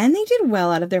began, and they did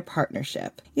well out of their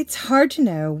partnership. It's hard to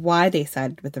know why they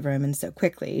sided with the Romans so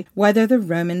quickly, whether the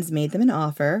Romans made them an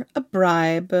offer, a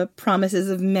bribe, promises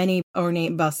of many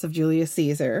ornate busts of Julius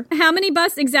Caesar. How many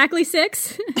busts? Exactly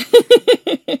 6?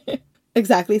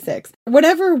 Exactly 6.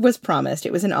 Whatever was promised,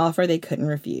 it was an offer they couldn't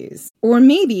refuse. Or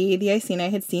maybe the Iceni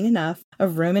had seen enough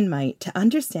of Roman might to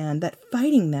understand that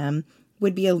fighting them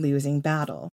would be a losing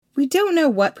battle. We don't know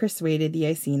what persuaded the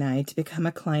Iceni to become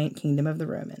a client kingdom of the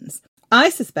Romans. I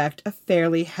suspect a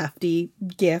fairly hefty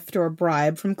gift or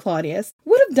bribe from Claudius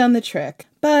would have done the trick,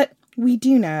 but we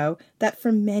do know that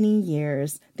for many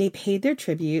years they paid their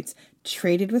tributes,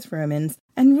 traded with Romans,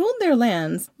 and ruled their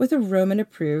lands with a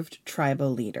Roman-approved tribal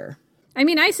leader. I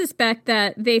mean, I suspect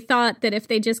that they thought that if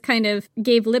they just kind of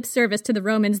gave lip service to the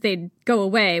Romans, they'd go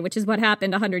away, which is what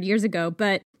happened 100 years ago.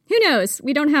 But who knows?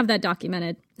 We don't have that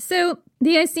documented. So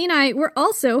the Iceni were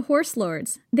also horse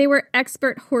lords. They were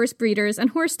expert horse breeders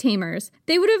and horse tamers.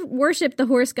 They would have worshipped the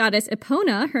horse goddess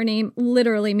Epona. Her name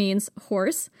literally means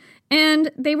horse.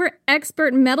 And they were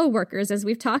expert metal workers, as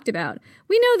we've talked about.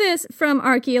 We know this from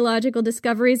archaeological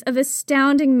discoveries of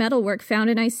astounding metalwork found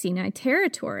in Iceni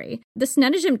territory. The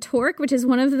Snetagem torque, which is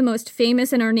one of the most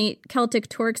famous and ornate Celtic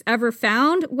torques ever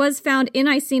found, was found in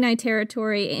Iceni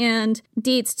territory and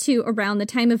dates to around the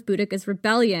time of Boudicca's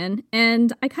rebellion.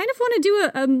 And I kind of want to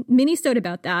do a mini-sode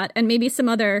about that and maybe some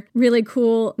other really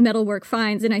cool metalwork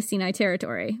finds in Iceni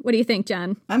territory. What do you think,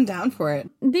 Jen? I'm down for it.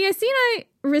 The Iceni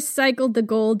recycled the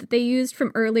gold that they used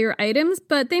from earlier items,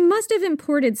 but they must have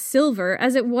imported silver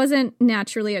as it wasn't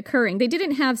naturally occurring. They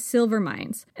didn't have silver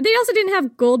mines. They also didn't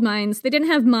have gold mines. They didn't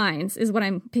have mines, is what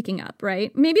I'm picking up,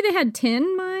 right? Maybe they had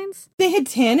tin mines? They had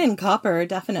tin and copper,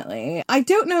 definitely. I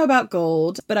don't know about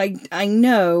gold, but I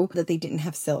know that they didn't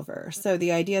have silver. So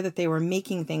the idea that they were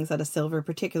making things out of silver,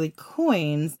 particularly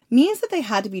coins, means that they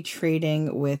had to be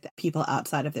trading with people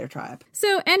outside of their tribe.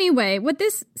 So anyway, what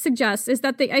this suggests is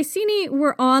that the Iceni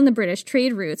were on the British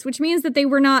trade routes, which means that they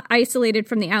were not isolated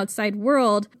from the outside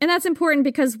world. And that's important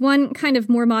because one kind of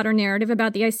more modern narrative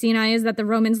about the Iceni is that the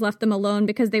Romans left them alone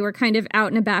because they were kind of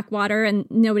out in a backwater and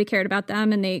nobody cared about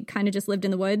them and they kind of just lived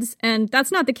in the woods. And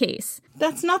that's not the case.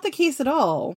 That's not the case at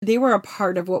all. They were a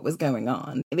part of what was going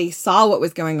on. They saw what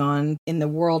was going on in the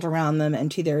world around them and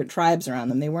to their tribes around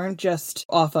them. They weren't just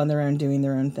off on their own doing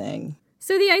their own thing.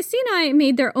 So the Iceni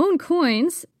made their own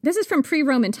coins. This is from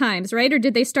pre-Roman times, right? Or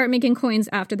did they start making coins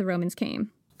after the Romans came?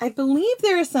 I believe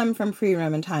there are some from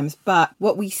pre-Roman times, but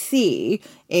what we see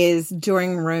is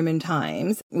during Roman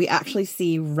times, we actually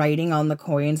see writing on the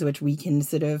coins, which we can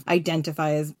sort of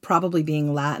identify as probably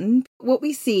being Latin. What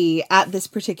we see at this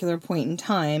particular point in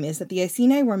time is that the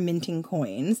Iceni were minting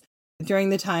coins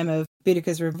during the time of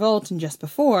Boudicca's revolt and just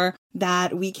before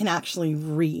that we can actually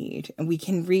read. And we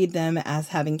can read them as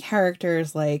having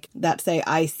characters like that say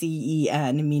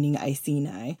ICEN, meaning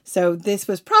Iceni. So this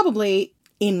was probably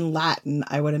in Latin,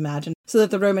 I would imagine. so that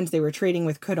the Romans they were trading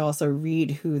with could also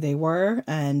read who they were,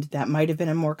 and that might have been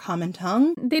a more common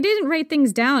tongue. They didn't write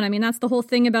things down. I mean, that's the whole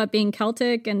thing about being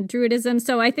Celtic and Druidism,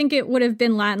 so I think it would have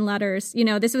been Latin letters. You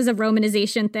know, this was a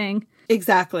Romanization thing.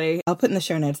 Exactly. I'll put in the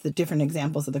show notes the different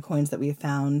examples of the coins that we've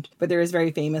found, but there is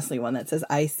very famously one that says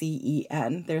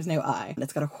ICEN. There's no I, and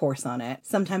it's got a horse on it.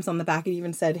 Sometimes on the back it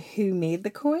even said who made the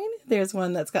coin. There's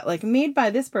one that's got like made by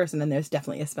this person, and there's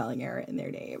definitely a spelling error in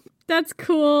their name. That's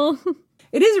cool.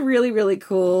 It is really, really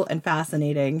cool and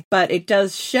fascinating, but it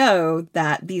does show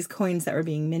that these coins that were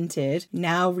being minted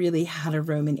now really had a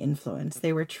Roman influence.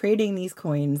 They were trading these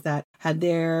coins that had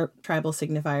their tribal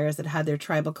signifiers, that had their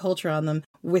tribal culture on them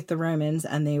with the Romans,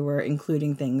 and they were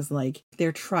including things like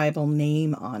their tribal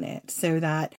name on it so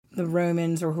that the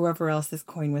Romans or whoever else this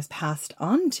coin was passed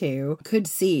on to could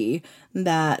see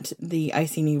that the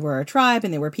Iceni were a tribe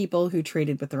and they were people who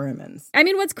traded with the Romans. I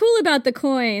mean, what's cool about the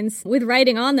coins with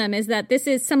writing on them is that this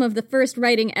is some of the first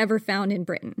writing ever found in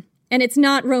Britain. And it's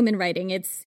not Roman writing,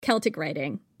 it's Celtic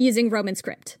writing using Roman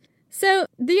script. So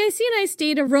the Iceni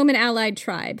stayed a Roman allied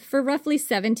tribe for roughly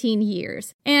 17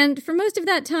 years. And for most of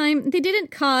that time, they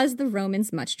didn't cause the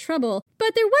Romans much trouble.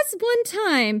 But there was one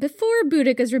time before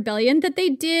Boudicca's rebellion that they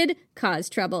did cause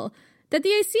trouble. That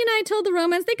the Iceni told the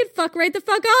Romans they could fuck right the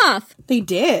fuck off. They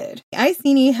did. The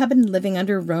Iceni had been living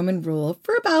under Roman rule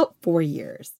for about 4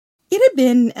 years. It had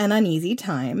been an uneasy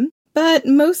time, but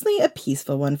mostly a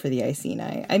peaceful one for the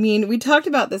Iceni. I mean, we talked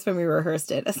about this when we rehearsed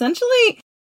it. Essentially,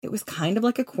 it was kind of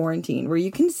like a quarantine where you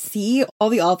can see all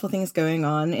the awful things going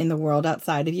on in the world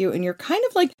outside of you. And you're kind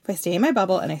of like, if I stay in my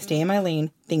bubble and I stay in my lane,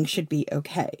 things should be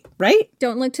okay, right?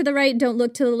 Don't look to the right, don't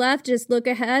look to the left, just look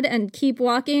ahead and keep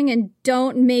walking and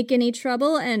don't make any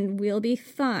trouble and we'll be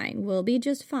fine. We'll be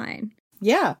just fine.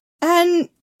 Yeah. And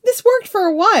this worked for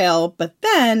a while, but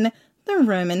then the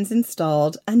Romans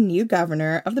installed a new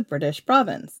governor of the British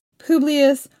province,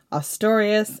 Publius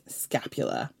Ostorius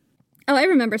Scapula. Oh, I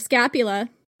remember Scapula.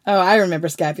 Oh, I remember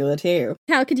Scapula too.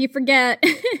 How could you forget?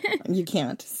 You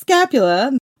can't.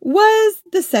 Scapula was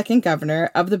the second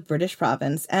governor of the British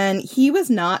province, and he was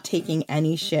not taking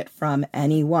any shit from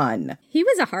anyone. He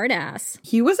was a hard ass.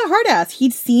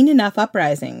 He'd seen enough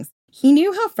uprisings. He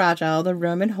knew how fragile the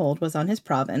Roman hold was on his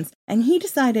province, and he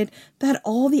decided that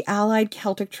all the allied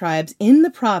Celtic tribes in the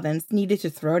province needed to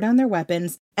throw down their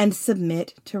weapons and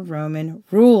submit to Roman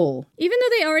rule. Even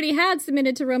though they already had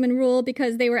submitted to Roman rule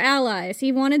because they were allies,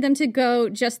 he wanted them to go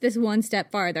just this one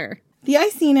step farther. The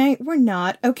Iceni were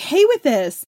not okay with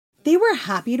this. They were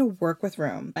happy to work with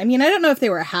Rome. I mean, I don't know if they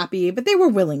were happy, but they were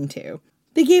willing to.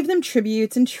 They gave them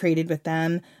tributes and traded with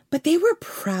them, but they were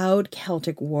proud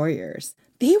Celtic warriors.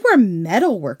 They were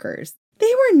metal workers.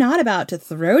 They were not about to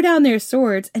throw down their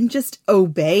swords and just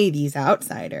obey these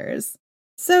outsiders.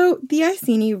 So the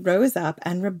Iceni rose up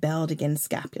and rebelled against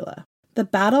Scapula. The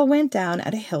battle went down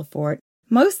at a hill fort,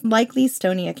 most likely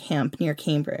Stonia Camp near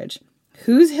Cambridge.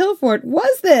 Whose hill fort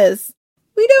was this?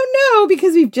 We don't know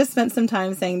because we've just spent some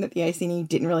time saying that the Iceni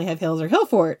didn't really have hills or hill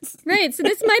forts. Right, so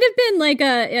this might have been like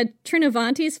a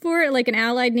Trinovantes fort, like an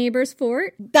allied neighbor's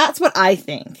fort. That's what I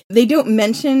think. They don't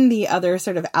mention the other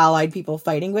sort of allied people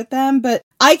fighting with them, but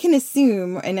I can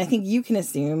assume, and I think you can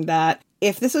assume, that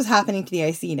if this was happening to the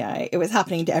Iceni, it was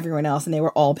happening to everyone else, and they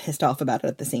were all pissed off about it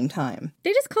at the same time.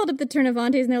 They just called up the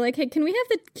Trinovantes, and they're like, hey, can we have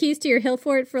the keys to your hill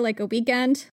fort for like a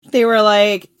weekend? They were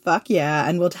like, fuck yeah,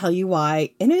 and we'll tell you why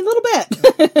in a little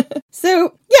bit.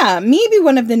 So, yeah, maybe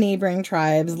one of the neighboring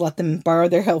tribes let them borrow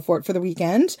their hill fort for the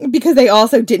weekend, because they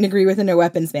also didn't agree with a no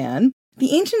weapons ban.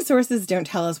 The ancient sources don't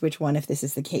tell us which one if this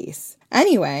is the case.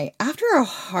 Anyway, after a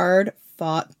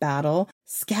hard-fought battle,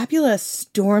 Scapula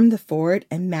stormed the fort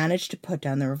and managed to put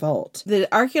down the revolt.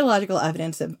 The archaeological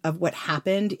evidence of what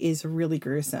happened is really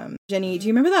gruesome. Jenny, do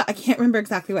you remember that? I can't remember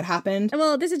exactly what happened.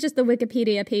 Well, this is just the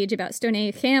Wikipedia page about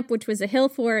Stonia Camp, which was a hill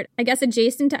fort, I guess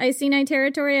adjacent to Iceni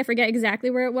territory. I forget exactly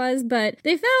where it was, but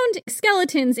they found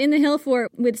skeletons in the hill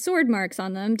fort with sword marks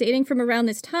on them dating from around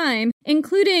this time,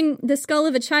 including the skull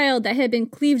of a child that had been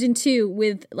cleaved in two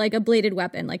with like a bladed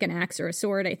weapon, like an axe or a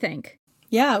sword, I think.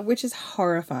 Yeah, which is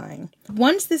horrifying.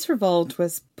 Once this revolt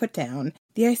was put down,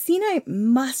 the Iceni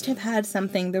must have had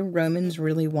something the Romans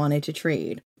really wanted to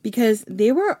trade, because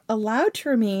they were allowed to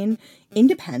remain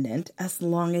independent as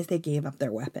long as they gave up their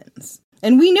weapons.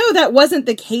 And we know that wasn't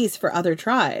the case for other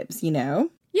tribes, you know?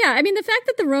 Yeah, I mean, the fact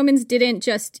that the Romans didn't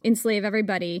just enslave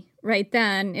everybody right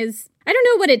then is, I don't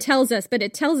know what it tells us, but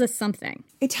it tells us something.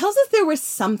 It tells us there was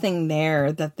something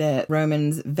there that the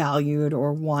Romans valued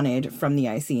or wanted from the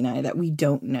Iceni that we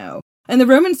don't know. And the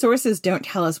Roman sources don't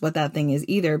tell us what that thing is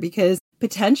either, because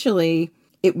potentially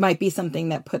it might be something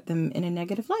that put them in a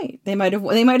negative light. They might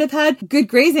have had good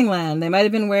grazing land. They might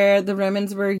have been where the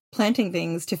Romans were planting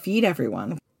things to feed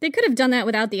everyone. They could have done that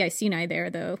without the Iceni there,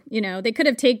 though. You know, they could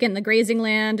have taken the grazing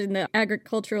land and the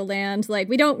agricultural land. Like,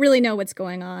 we don't really know what's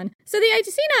going on. So the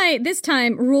Iceni this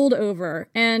time ruled over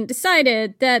and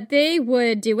decided that they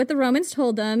would do what the Romans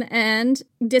told them and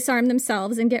disarm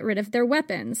themselves and get rid of their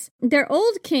weapons. Their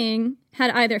old king had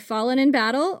either fallen in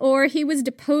battle or he was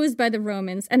deposed by the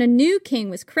Romans, and a new king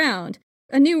was crowned.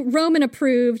 A new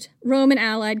Roman-approved,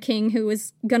 Roman-allied king who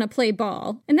was gonna play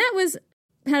ball. And that was...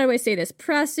 how do I say this?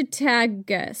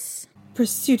 Prasutagus.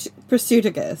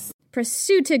 Prasutagus.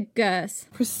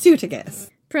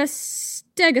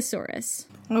 Prastegosaurus.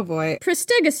 Oh boy.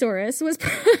 Prastegosaurus was...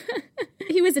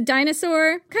 he was a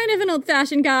dinosaur, kind of an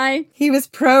old-fashioned guy. He was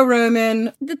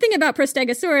pro-Roman. The thing about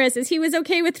Prastegosaurus is he was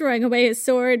okay with throwing away his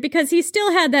sword because he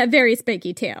still had that very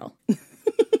spiky tail.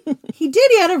 He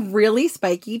did. He had a really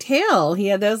spiky tail. He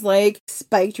had those, like,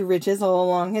 spiked ridges all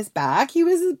along his back. He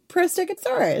was a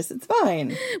Prostegosaurus. It's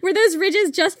fine. Were those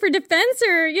ridges just for defense,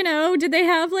 or, you know, did they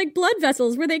have, like, blood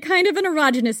vessels? Were they kind of an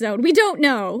erogenous zone? We don't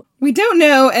know. We don't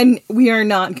know, and we are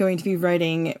not going to be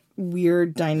writing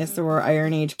weird dinosaur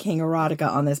Iron Age king erotica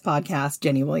on this podcast,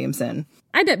 Jenny Williamson.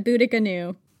 I bet Boudica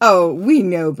knew. Oh, we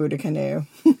know Boudica knew.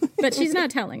 But she's not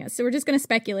telling us, so we're just going to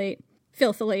speculate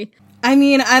filthily. I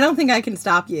mean, I don't think I can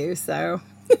stop you, so...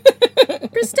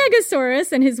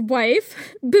 Prastegosaurus and his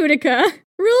wife, Boudica,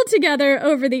 ruled together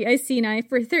over the Iceni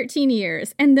for 13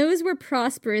 years, and those were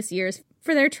prosperous years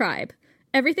for their tribe.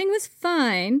 Everything was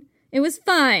fine. It was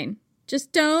fine.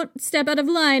 Just don't step out of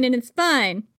line and it's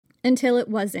fine. Until it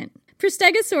wasn't.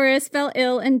 Prastegosaurus fell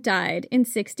ill and died in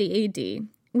 60 AD.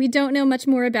 We don't know much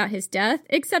more about his death,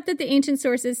 except that the ancient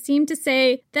sources seem to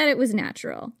say that it was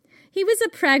natural. He was a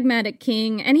pragmatic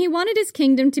king, and he wanted his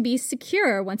kingdom to be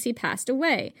secure once he passed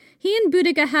away. He and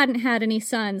Boudica hadn't had any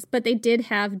sons, but they did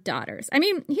have daughters. I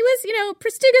mean, he was, you know,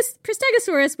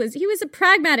 Prastegosaurus was a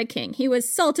pragmatic king. He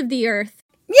was salt of the earth.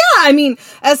 Yeah, I mean,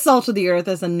 as salt of the earth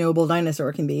as a noble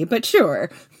dinosaur can be, but sure.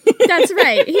 That's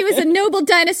right. He was a noble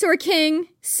dinosaur king,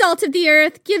 salt of the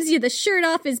earth, gives you the shirt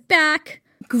off his back.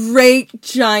 Great,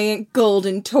 giant,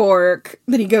 golden torque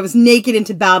that he goes naked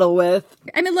into battle with.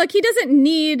 I mean, look, he doesn't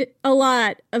need a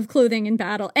lot of clothing in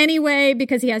battle anyway,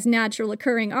 because he has natural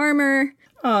occurring armor.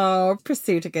 Oh,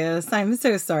 Prasutagus, I'm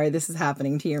so sorry this is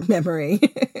happening to your memory.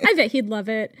 I bet he'd love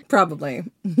it. Probably.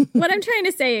 What I'm trying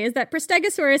to say is that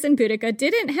Prastegosaurus and Boudica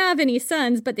didn't have any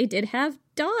sons, but they did have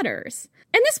daughters.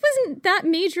 And this wasn't that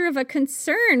major of a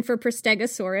concern for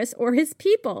Prastegosaurus or his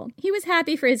people. He was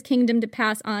happy for his kingdom to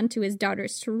pass on to his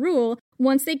daughters to rule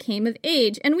once they came of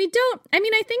age. And I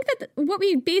think that what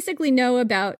we basically know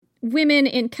about women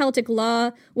in Celtic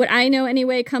law, what I know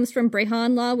anyway, comes from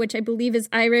Brehon law, which I believe is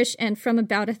Irish and from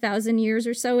about 1,000 years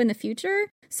or so in the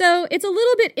future. So it's a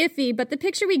little bit iffy, but the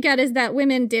picture we get is that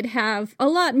women did have a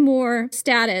lot more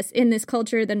status in this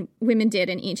culture than women did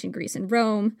in ancient Greece and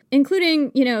Rome,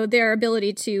 including, you know, their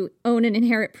ability to own and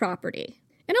inherit property.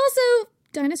 And also,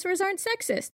 dinosaurs aren't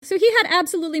sexist. So he had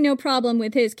absolutely no problem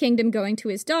with his kingdom going to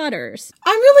his daughters.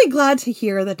 I'm really glad to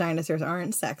hear that dinosaurs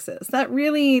aren't sexist. That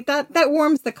really, that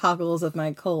warms the cockles of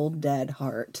my cold, dead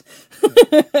heart.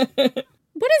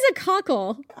 What is a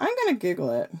cockle? I'm going to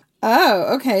Google it.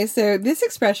 Oh, okay. So this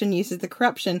expression uses the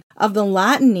corruption of the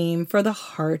Latin name for the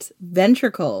heart's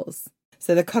ventricles.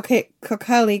 So the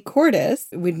coccali cordis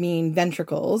would mean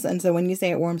ventricles. And so when you say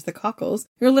it warms the cockles,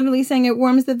 you're literally saying it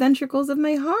warms the ventricles of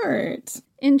my heart.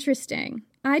 Interesting.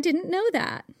 I didn't know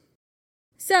that.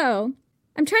 So,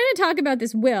 I'm trying to talk about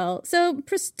this will. So,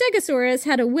 Prastegosaurus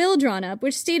had a will drawn up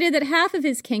which stated that half of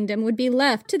his kingdom would be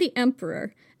left to the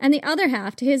emperor and the other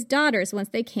half to his daughters once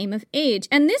they came of age.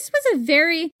 And this was a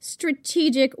very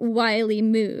strategic, wily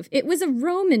move. It was a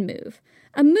Roman move.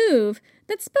 A move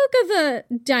that spoke of a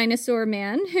dinosaur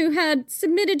man who had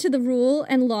submitted to the rule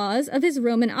and laws of his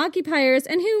Roman occupiers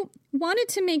and who wanted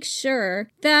to make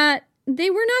sure that they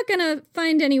were not going to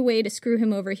find any way to screw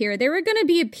him over here. They were going to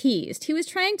be appeased. He was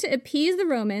trying to appease the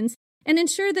Romans and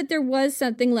ensure that there was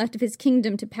something left of his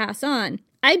kingdom to pass on.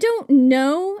 I don't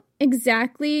know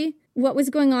exactly what was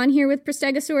going on here with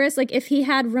Prastegosaurus, like if he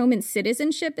had Roman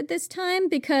citizenship at this time,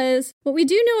 because what we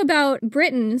do know about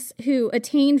Britons who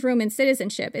attained Roman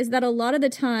citizenship is that a lot of the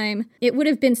time it would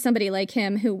have been somebody like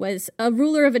him who was a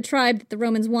ruler of a tribe that the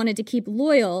Romans wanted to keep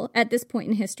loyal at this point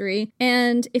in history.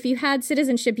 And if you had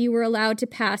citizenship, you were allowed to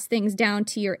pass things down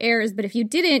to your heirs, but if you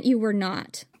didn't, you were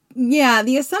not. Yeah,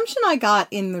 the assumption I got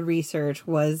in the research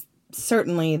was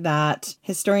certainly that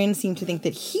historians seem to think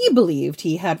that he believed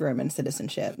he had Roman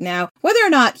citizenship. Now, whether or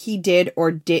not he did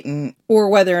or didn't, or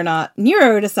whether or not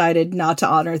Nero decided not to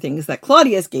honor things that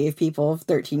Claudius gave people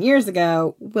 13 years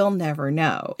ago, we'll never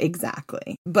know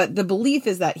exactly. But the belief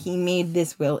is that he made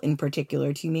this will in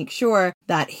particular to make sure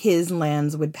that his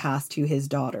lands would pass to his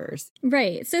daughters.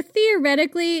 Right. So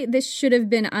theoretically, this should have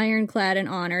been ironclad and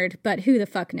honored, but who the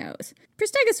fuck knows?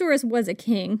 Stegosaurus was a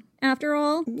king, after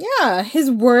all. Yeah,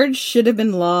 his word should have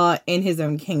been law in his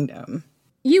own kingdom.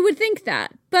 You would think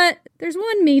that, but there's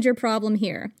one major problem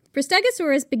here.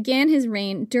 Stegosaurus began his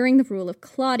reign during the rule of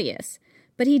Claudius,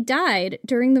 but he died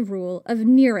during the rule of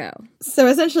Nero. So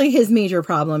essentially his major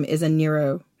problem is a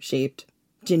Nero-shaped,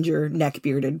 ginger,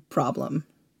 neck-bearded problem.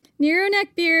 Nero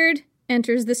Neckbeard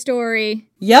enters the story.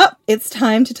 Yep, it's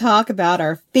time to talk about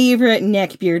our favorite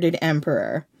neck-bearded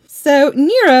emperor. So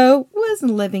Nero was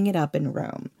living it up in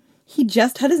Rome. He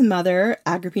just had his mother,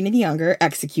 Agrippina the Younger,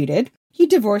 executed. He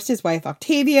divorced his wife,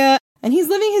 Octavia, and he's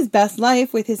living his best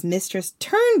life with his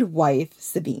mistress-turned-wife,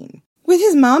 Sabine. With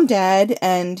his mom dead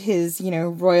and his,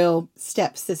 royal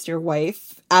stepsister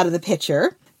wife out of the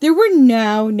picture, there were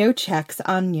now no checks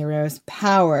on Nero's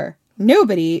power.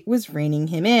 Nobody was reining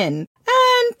him in.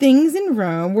 And things in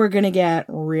Rome were going to get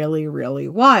really, really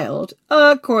wild,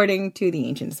 according to the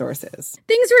ancient sources.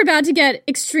 Things were about to get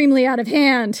extremely out of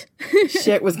hand.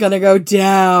 Shit was going to go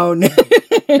down.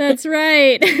 That's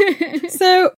right.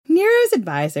 So Nero's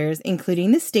advisors,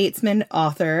 including the statesman,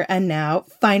 author, and now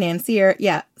financier,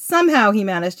 somehow he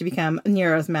managed to become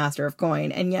Nero's master of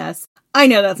coin. And yes, I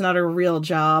know that's not a real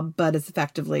job, but it's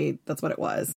effectively, that's what it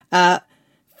was.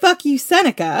 Fuck you,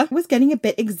 Seneca was getting a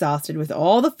bit exhausted with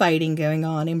all the fighting going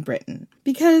on in Britain.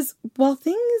 Because while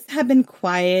things had been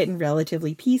quiet and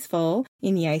relatively peaceful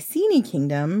in the Iceni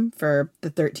kingdom for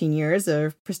the 13 years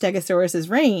of Stegosaurus'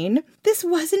 reign, this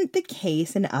wasn't the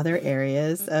case in other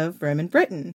areas of Roman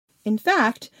Britain. In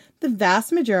fact, the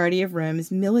vast majority of Rome's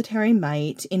military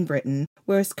might in Britain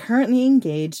was currently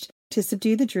engaged to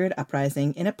subdue the Druid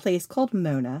uprising in a place called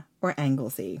Mona, or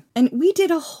Anglesey. And we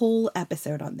did a whole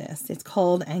episode on this. It's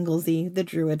called Anglesey, the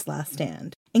Druid's Last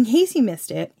Stand. In case you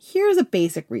missed it, here's a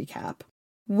basic recap.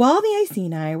 While the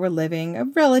Iceni were living a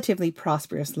relatively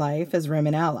prosperous life as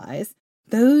Roman allies,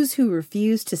 those who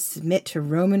refused to submit to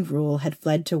Roman rule had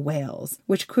fled to Wales,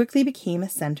 which quickly became a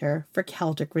center for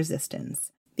Celtic resistance.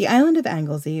 The island of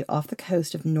Anglesey, off the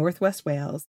coast of northwest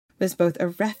Wales, was both a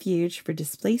refuge for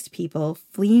displaced people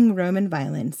fleeing Roman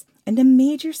violence and a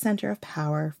major center of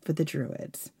power for the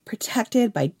Druids.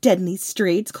 Protected by deadly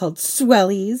straits called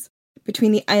Swellies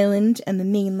between the island and the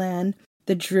mainland,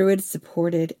 the Druids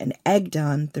supported and egged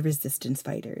on the resistance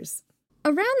fighters.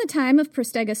 Around the time of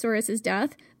Stegosaurus'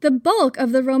 death, the bulk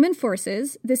of the Roman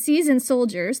forces, the seasoned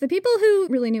soldiers, the people who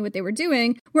really knew what they were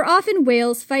doing, were off in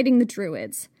Wales fighting the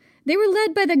Druids. They were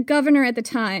led by the governor at the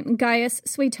time, Gaius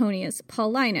Suetonius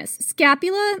Paulinus.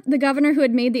 Scapula, the governor who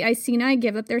had made the Iceni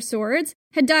give up their swords,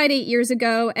 had died 8 years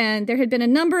ago, and there had been a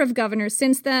number of governors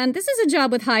since then. This is a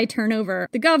job with high turnover.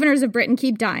 The governors of Britain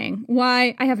keep dying.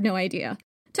 Why? I have no idea.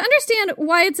 To understand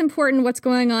why it's important what's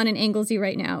going on in Anglesey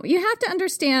right now, you have to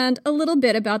understand a little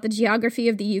bit about the geography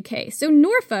of the UK. So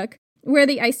Norfolk, where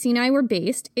the Iceni were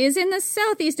based, is in the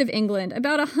southeast of England,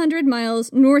 about 100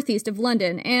 miles northeast of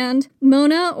London, and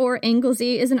Mona, or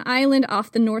Anglesey, is an island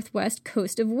off the northwest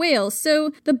coast of Wales.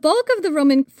 So the bulk of the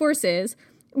Roman forces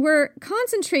were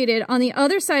concentrated on the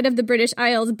other side of the British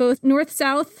Isles, both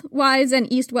north-south-wise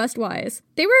and east-west-wise.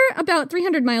 They were about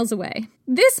 300 miles away.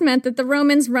 This meant that the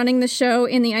Romans running the show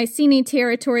in the Iceni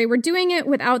territory were doing it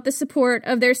without the support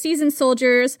of their seasoned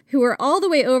soldiers, who were all the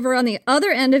way over on the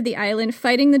other end of the island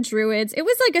fighting the Druids. It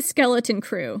was like a skeleton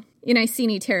crew in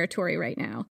Iceni territory right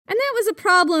now. And that was a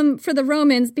problem for the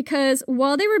Romans because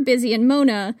while they were busy in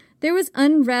Mona, there was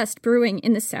unrest brewing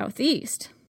in the southeast.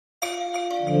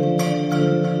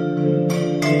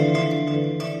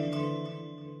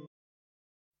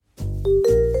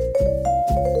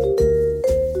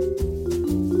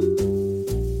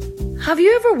 Have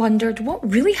you ever wondered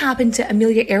what really happened to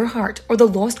Amelia Earhart or the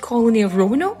lost colony of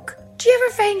Roanoke? Do you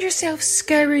ever find yourself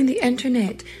scouring the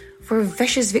internet for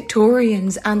vicious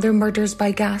Victorians and their murders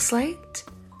by gaslight?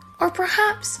 Or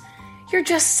perhaps you're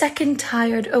just sick and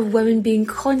tired of women being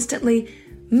constantly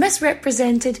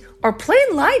misrepresented or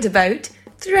plain lied about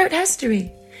throughout history?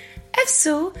 If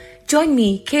so, join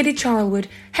me, Katie Charlwood,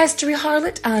 history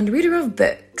harlot and reader of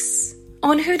books,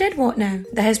 on Who Did What Now,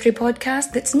 the history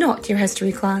podcast that's not your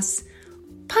history class.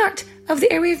 Part of the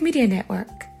Airwave Media Network.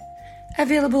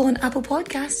 Available on Apple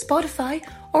Podcasts, Spotify,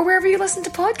 or wherever you listen to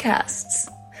podcasts.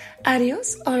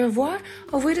 Adios, au revoir,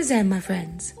 auf Wiedersehen, my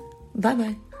friends.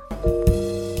 Bye-bye.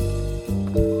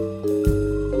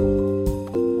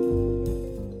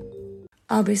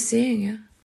 I'll be seeing you.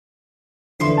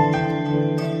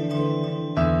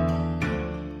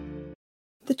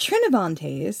 The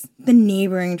Trinovantes, the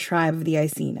neighboring tribe of the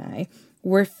Iceni,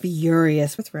 were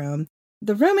furious with Rome.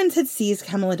 The Romans had seized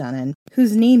Camulodunum,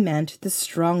 whose name meant the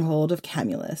stronghold of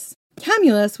Camulus.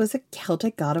 Camulus was a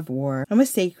Celtic god of war and was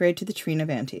sacred to the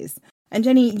Trinovantes. And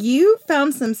Jenny, you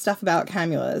found some stuff about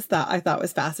Camulus that I thought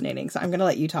was fascinating, so I'm going to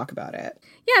let you talk about it.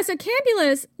 Yeah, so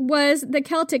Camulus was the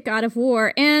Celtic god of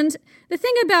war, and the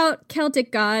thing about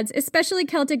Celtic gods, especially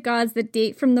Celtic gods that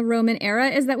date from the Roman era,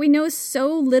 is that we know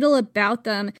so little about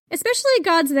them, especially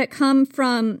gods that come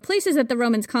from places that the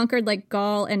Romans conquered, like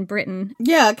Gaul and Britain.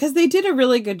 Yeah, because they did a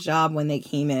really good job when they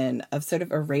came in of sort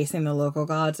of erasing the local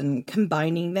gods and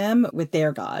combining them with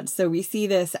their gods. So we see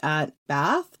this at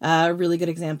Bath. A really good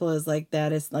example is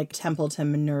that is temple to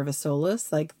Minerva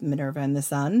Solis, like Minerva and the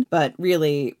sun, but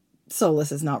really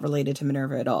Solis is not related to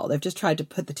Minerva at all. They've just tried to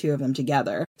put the two of them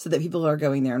together so that people are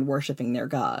going there and worshiping their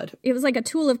god. It was like a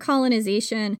tool of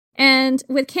colonization. And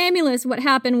with Camulus, what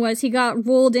happened was he got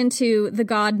rolled into the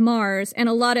god Mars, and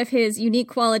a lot of his unique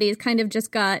qualities kind of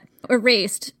just got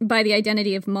erased by the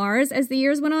identity of Mars as the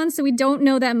years went on. So we don't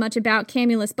know that much about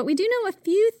Camulus, but we do know a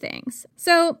few things.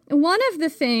 So one of the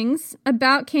things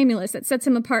about Camulus that sets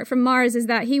him apart from Mars is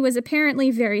that he was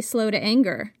apparently very slow to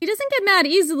anger. He doesn't get mad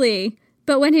easily,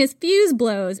 but when his fuse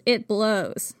blows, it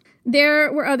blows.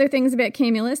 There were other things about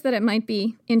Camulus that it might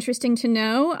be interesting to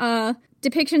know.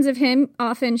 Depictions of him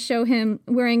often show him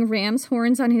wearing ram's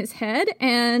horns on his head,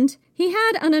 and he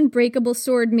had an unbreakable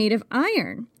sword made of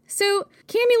iron. So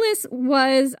Camulus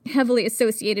was heavily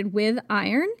associated with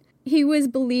iron. He was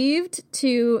believed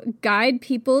to guide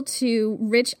people to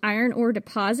rich iron ore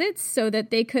deposits so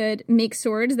that they could make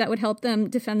swords that would help them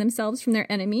defend themselves from their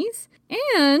enemies.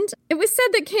 And it was said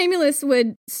that Camulus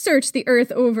would search the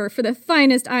earth over for the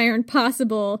finest iron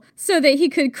possible so that he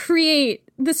could create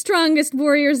the strongest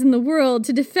warriors in the world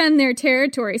to defend their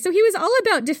territory. So he was all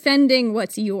about defending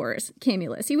what's yours,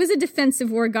 Camulus. He was a defensive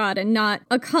war god and not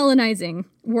a colonizing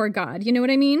war god. You know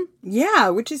what I mean? Yeah,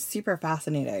 which is super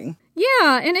fascinating.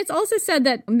 Yeah, and it's also said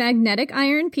that magnetic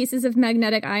iron, pieces of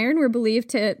magnetic iron, were believed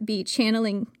to be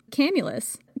channeling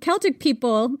Camulus. Celtic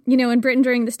people, in Britain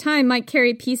during this time might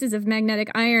carry pieces of magnetic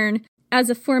iron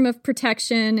as a form of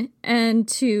protection and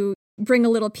to bring a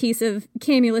little piece of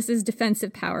Camulus's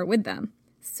defensive power with them.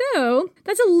 So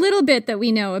that's a little bit that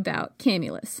we know about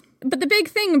Camulus. But the big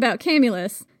thing about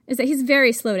Camulus is that he's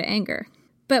very slow to anger.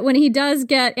 But when he does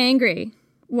get angry,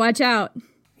 watch out.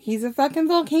 He's a fucking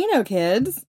volcano,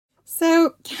 kids.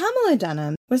 So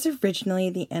Camulodunum was originally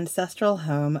the ancestral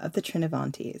home of the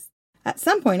Trinovantes. At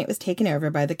some point, it was taken over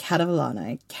by the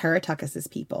Catavolani, Caratacus's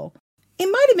people. It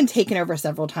might have been taken over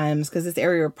several times because this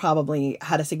area probably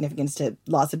had a significance to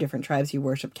lots of different tribes who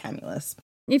worshiped Camulus.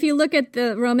 If you look at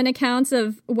the Roman accounts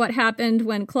of what happened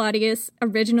when Claudius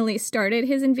originally started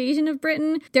his invasion of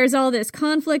Britain, there's all this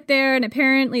conflict there, and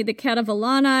apparently the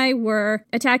Catavolani were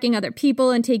attacking other people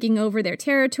and taking over their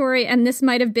territory, and this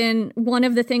might have been one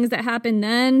of the things that happened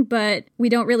then, but we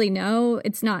don't really know.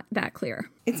 It's not that clear.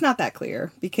 It's not that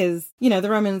clear because, the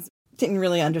Romans didn't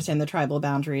really understand the tribal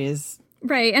boundaries.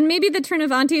 Right, and maybe the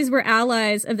Trinovantes were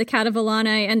allies of the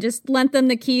Catavolani and just lent them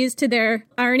the keys to their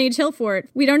Iron Age hill fort.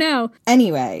 We don't know.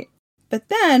 Anyway, but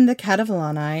then the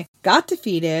Catavolani got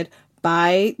defeated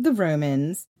by the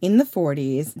Romans in the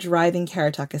 40s, driving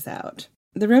Caratacus out.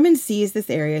 The Romans seized this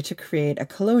area to create a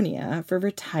colonia for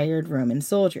retired Roman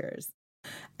soldiers.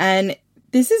 And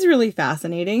this is really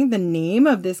fascinating. The name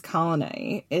of this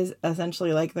colony is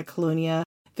essentially like the Colonia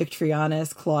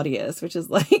Victorianus Claudius, which is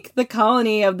like the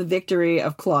colony of the victory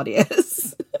of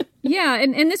Claudius. Yeah,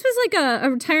 and this was like a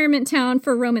retirement town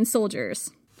for Roman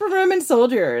soldiers. For Roman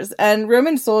soldiers. And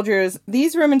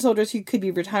these Roman soldiers who could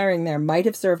be retiring there might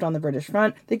have served on the British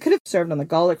front. They could have served on the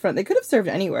Gallic front. They could have served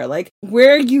anywhere. Like,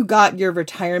 where you got your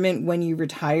retirement when you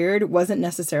retired wasn't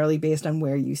necessarily based on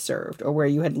where you served or where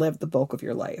you had lived the bulk of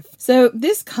your life. So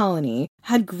this colony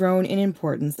had grown in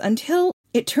importance until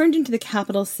it turned into the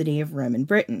capital city of Roman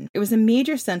Britain. It was a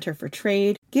major center for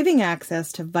trade, giving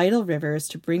access to vital rivers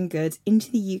to bring goods into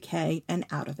the UK and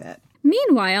out of it.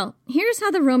 Meanwhile, here's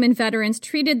how the Roman veterans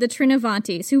treated the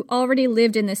Trinovantes who already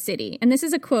lived in the city, and this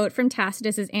is a quote from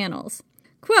Tacitus's Annals.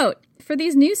 Quote, "For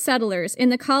these new settlers in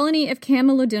the colony of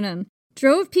Camulodunum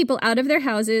drove people out of their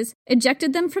houses,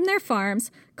 ejected them from their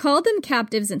farms, called them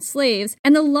captives and slaves,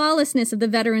 and the lawlessness of the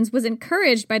veterans was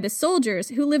encouraged by the soldiers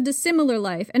who lived a similar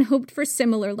life and hoped for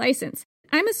similar license."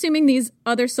 I'm assuming these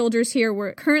other soldiers here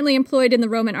were currently employed in the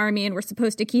Roman army and were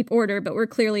supposed to keep order, but were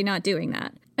clearly not doing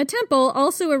that. A temple,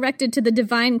 also erected to the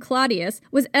divine Claudius,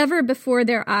 was ever before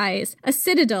their eyes, a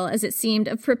citadel, as it seemed,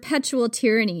 of perpetual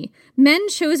tyranny. Men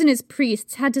chosen as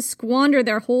priests had to squander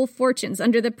their whole fortunes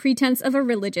under the pretense of a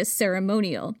religious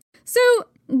ceremonial. So,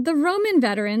 the Roman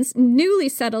veterans, newly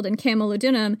settled in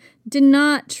Camalodunum, did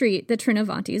not treat the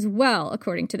Trinovantes well,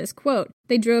 according to this quote.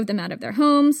 They drove them out of their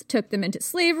homes, took them into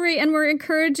slavery, and were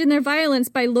encouraged in their violence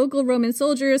by local Roman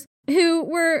soldiers who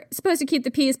were supposed to keep the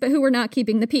peace, but who were not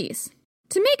keeping the peace.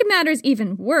 To make matters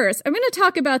even worse, I'm going to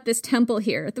talk about this temple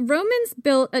here. The Romans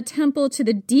built a temple to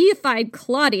the deified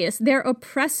Claudius, their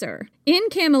oppressor, in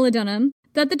Camalodunum,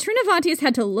 that the Trinovantes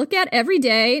had to look at every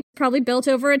day, probably built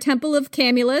over a temple of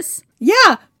Camulus.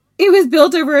 Yeah, it was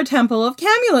built over a temple of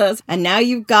Camulus. And now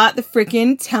you've got the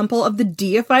freaking temple of the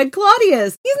deified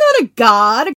Claudius. He's not a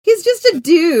god. He's just a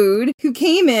dude who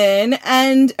came in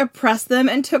and oppressed them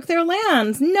and took their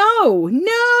lands. No.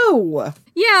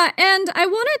 Yeah, and I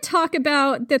want to talk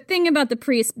about the thing about the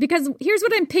priests, because here's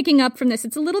what I'm picking up from this.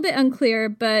 It's a little bit unclear,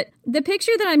 but the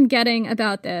picture that I'm getting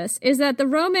about this is that the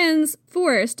Romans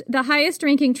forced the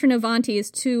highest-ranking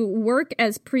Trinovantes to work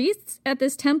as priests at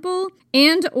this temple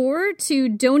and or to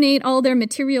donate all their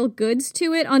material goods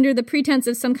to it under the pretense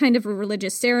of some kind of a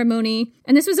religious ceremony.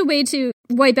 And this was a way to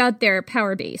wipe out their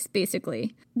power base,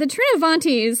 basically. The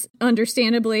Trinovantes,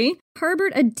 understandably,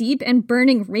 harbored a deep and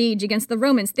burning rage against the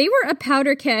Romans. They were a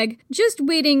powder keg just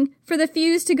waiting for the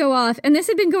fuse to go off, and this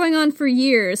had been going on for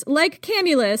years. Like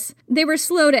Camulus, they were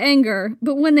slow to anger,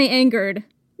 but when they angered,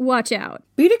 watch out.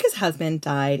 Boudicca's husband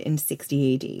died in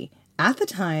 60 AD. At the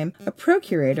time, a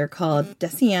procurator called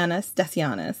Decianus.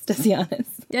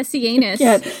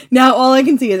 Yeah, now all I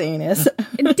can see is anus.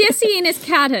 Decianus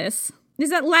Catus. Is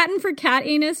that Latin for cat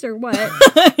anus or what?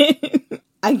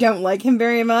 I don't like him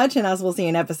very much, and as we'll see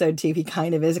in episode 2, he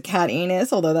kind of is a cat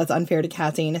anus, although that's unfair to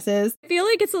cats' anuses. I feel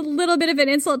like it's a little bit of an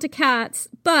insult to cats,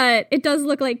 but it does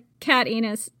look like cat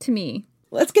anus to me.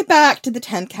 Let's get back to the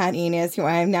 10th cat anus, who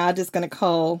I am now just going to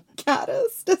call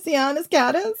Catus. Decianus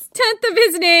Catus. 10th of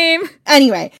his name.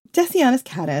 Anyway, Decianus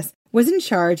Catus was in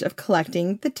charge of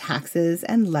collecting the taxes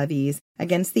and levies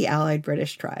against the allied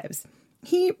British tribes.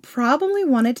 He probably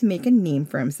wanted to make a name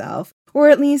for himself, or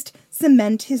at least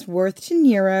cement his worth to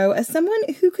Nero as someone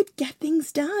who could get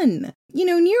things done. You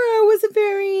know, Nero was a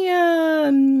very,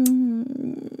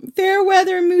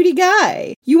 fair-weather, moody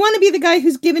guy. You want to be the guy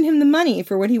who's given him the money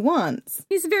for what he wants.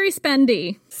 He's very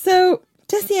spendy. So,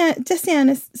 Decianus.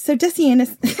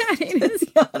 Cat anus.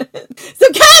 So,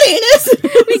 cat anus!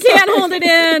 We can't hold it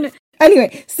in.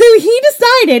 Anyway, so he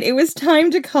decided it was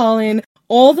time to call in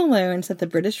all the loans that the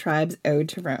British tribes owed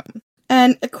to Rome.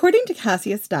 And according to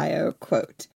Cassius Dio,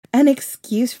 quote, an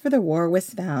excuse for the war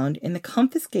was found in the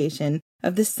confiscation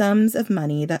of the sums of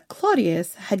money that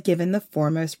Claudius had given the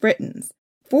foremost Britons.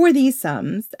 For these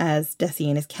sums, as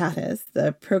Decianus Catus,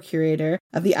 the procurator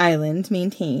of the island,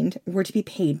 maintained, were to be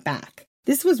paid back.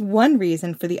 This was one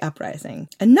reason for the uprising.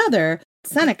 Another,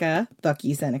 Seneca, fuck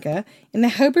you Seneca, in the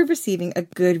hope of receiving a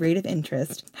good rate of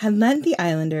interest, had lent the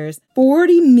islanders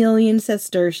 40 million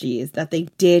sesterces that they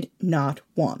did not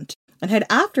want, and had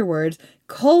afterwards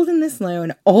called in this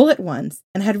loan all at once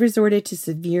and had resorted to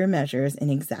severe measures in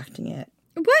exacting it.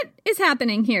 What is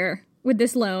happening here with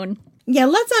this loan? Yeah,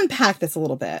 let's unpack this a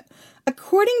little bit.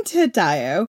 According to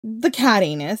Dio, the cat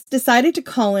anus decided to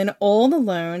call in all the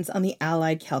loans on the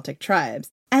allied Celtic tribes.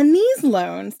 And these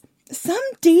loans, some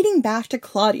dating back to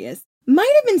Claudius,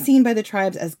 might have been seen by the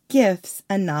tribes as gifts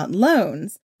and not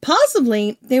loans.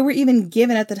 Possibly, they were even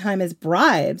given at the time as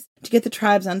bribes to get the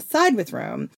tribes on side with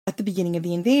Rome at the beginning of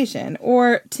the invasion,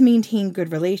 or to maintain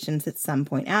good relations at some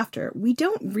point after. We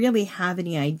don't really have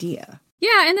any idea.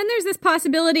 Yeah, and then there's this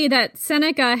possibility that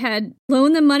Seneca had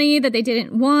loaned them money that they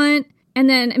didn't want, and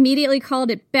then immediately called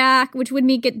it back, which would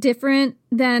make it different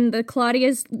than the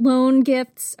Claudius loan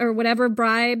gifts or whatever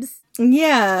bribes.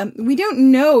 Yeah, we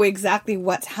don't know exactly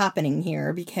what's happening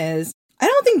here, because I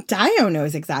don't think Dio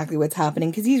knows exactly what's happening,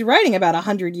 because he's writing about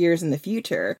 100 years in the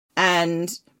future.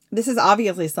 And this is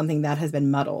obviously something that has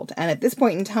been muddled. And at this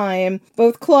point in time,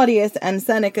 both Claudius and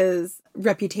Seneca's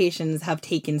reputations have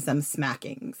taken some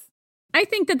smackings. I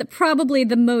think that probably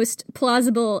the most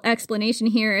plausible explanation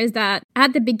here is that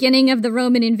at the beginning of the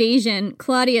Roman invasion,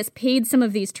 Claudius paid some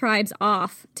of these tribes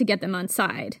off to get them on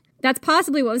side. That's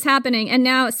possibly what was happening. And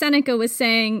now Seneca was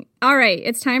saying, all right,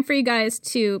 it's time for you guys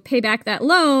to pay back that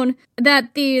loan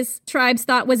that these tribes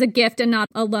thought was a gift and not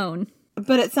a loan.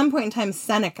 But at some point in time,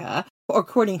 Seneca,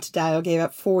 according to Dio, gave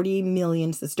up 40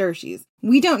 million sesterces.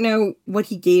 We don't know what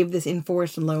he gave this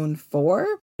enforced loan for.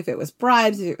 If it was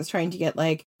bribes, if it was trying to get,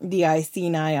 like, the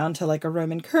Iceni onto, like, a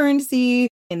Roman currency,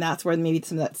 and that's where maybe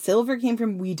some of that silver came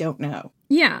from, we don't know.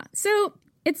 Yeah, so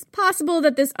It's possible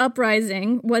that this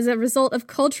uprising was a result of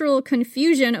cultural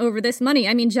confusion over this money.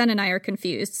 I mean, Jen and I are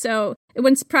confused, so it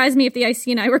wouldn't surprise me if the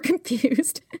Iceni were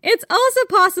confused. It's also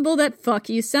possible that fuck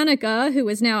you Seneca, who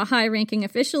is now a high-ranking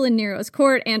official in Nero's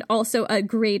court and also a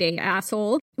grade A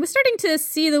asshole, was starting to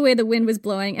see the way the wind was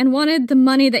blowing and wanted the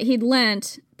money that he'd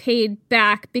lent paid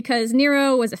back because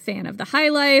Nero was a fan of the high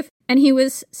life and he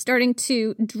was starting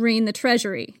to drain the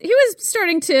treasury. He was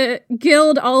starting to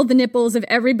gild all the nipples of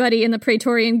everybody in the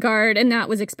Praetorian Guard, and that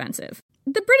was expensive.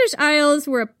 The British Isles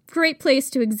were a great place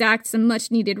to exact some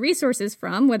much-needed resources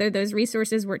from, whether those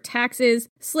resources were taxes,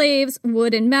 slaves,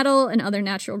 wood and metal, and other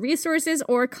natural resources,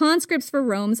 or conscripts for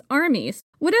Rome's armies.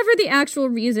 Whatever the actual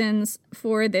reasons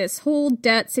for this whole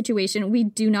debt situation, we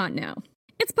do not know.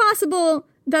 It's possible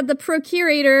that the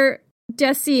procurator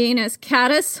Decianus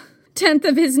Cattus, 10th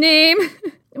of his name,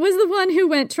 was the one who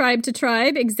went tribe to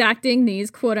tribe exacting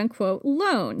these quote-unquote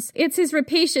loans. It's his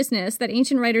rapaciousness that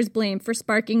ancient writers blame for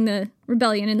sparking the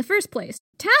rebellion in the first place.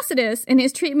 Tacitus, in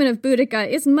his treatment of Boudica,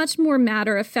 is much more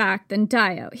matter-of-fact than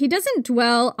Dio. He doesn't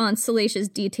dwell on salacious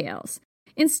details.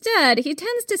 Instead, he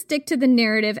tends to stick to the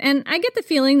narrative, and I get the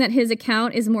feeling that his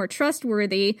account is more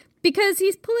trustworthy because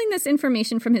he's pulling this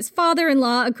information from his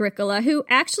father-in-law, Agricola, who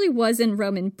actually was in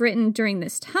Roman Britain during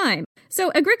this time.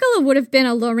 So Agricola would have been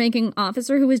a low-ranking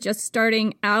officer who was just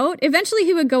starting out. Eventually,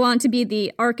 he would go on to be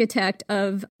the architect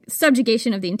of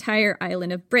subjugation of the entire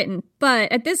island of Britain.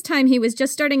 But at this time, he was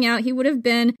just starting out. He would have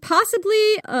been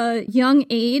possibly a young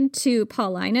aide to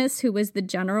Paulinus, who was the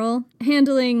general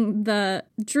handling the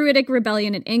Druidic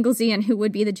rebellion at Anglesey and who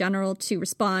would be the general to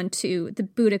respond to the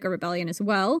Boudica rebellion as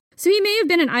well. So he may have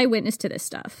been an eyewitness to this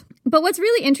stuff. But what's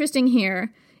really interesting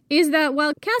here is that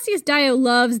while Cassius Dio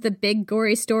loves the big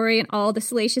gory story and all the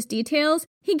salacious details,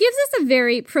 he gives us a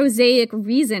very prosaic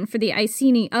reason for the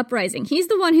Iceni uprising. He's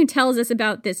the one who tells us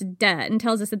about this debt and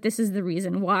tells us that this is the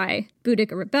reason why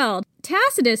Boudica rebelled.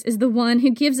 Tacitus is the one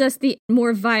who gives us the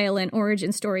more violent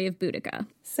origin story of Boudica.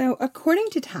 So, according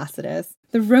to Tacitus,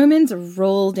 the Romans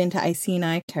rolled into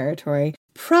Iceni territory,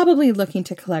 probably looking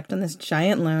to collect on this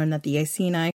giant loan that the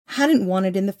Iceni hadn't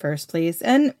wanted in the first place,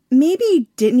 and maybe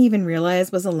didn't even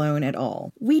realize was a loan at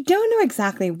all. We don't know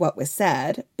exactly what was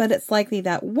said, but it's likely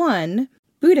that 1,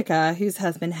 Boudica, whose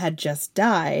husband had just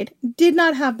died, did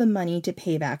not have the money to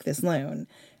pay back this loan,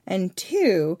 and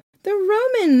 2, the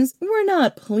Romans were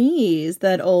not pleased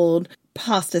that old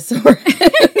Pastosaurus...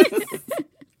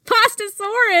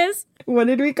 Pastosaurus? What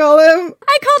did we call him?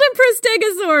 I called him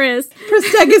Prostegosaurus.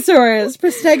 Prostegosaurus.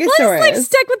 Let's like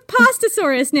stick with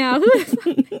Pastosaurus now.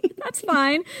 That's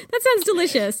fine. That sounds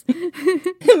delicious.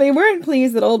 They weren't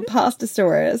pleased that old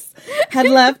Pastosaurus had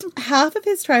left half of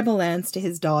his tribal lands to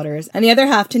his daughters and the other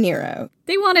half to Nero.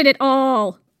 They wanted it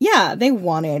all. Yeah, they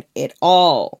wanted it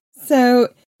all. So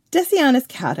Decianus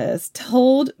Cattus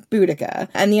told Boudica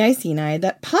and the Iceni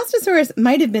that Pastosaurus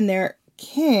might have been their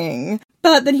king,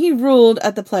 but that he ruled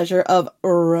at the pleasure of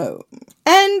Rome.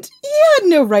 And he had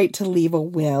no right to leave a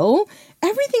will.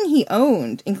 Everything he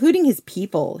owned, including his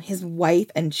people, his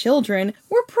wife, and children,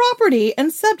 were property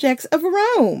and subjects of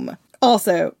Rome.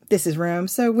 Also, this is Rome,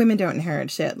 so women don't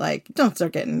inherit shit. Like, don't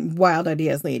start getting wild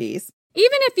ideas, ladies.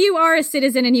 Even if you are a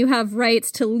citizen and you have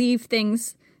rights to leave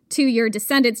things to your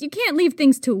descendants, you can't leave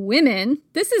things to women.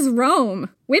 This is Rome.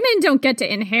 Women don't get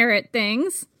to inherit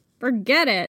things. Forget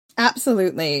it.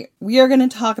 Absolutely. We are going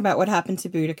to talk about what happened to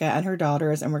Boudica and her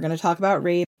daughters, and we're going to talk about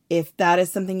rape. If that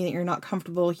is something that you're not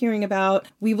comfortable hearing about,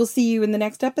 we will see you in the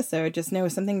next episode. Just know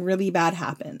something really bad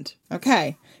happened.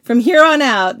 Okay. From here on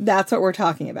out, that's what we're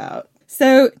talking about.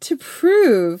 So, to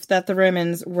prove that the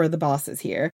Romans were the bosses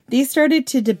here, they started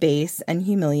to debase and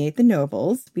humiliate the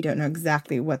nobles. We don't know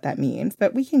exactly what that means,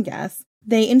 but we can guess.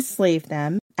 They enslaved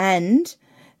them, and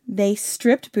they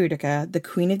stripped Boudica, the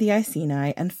queen of the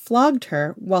Iceni, and flogged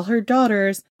her while her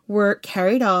daughters were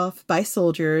carried off by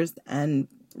soldiers and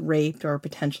raped or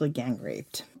potentially gang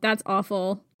raped. That's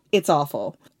awful. It's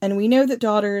awful. And we know that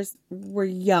daughters were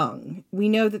young. We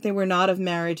know that they were not of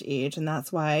marriage age, and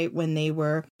that's why when they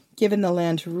were given the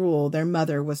land to rule, their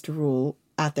mother was to rule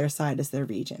at their side as their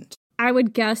regent. I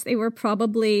would guess they were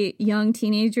probably young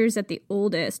teenagers at the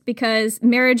oldest, because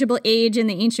marriageable age in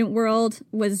the ancient world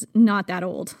was not that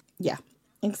old. Yeah,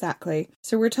 exactly.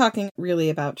 So we're talking really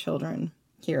about children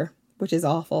here, which is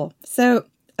awful. So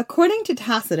according to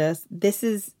Tacitus, this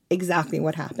is exactly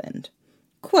what happened.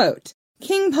 Quote,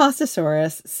 King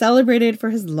Pastosaurus, celebrated for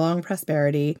his long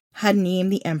prosperity, had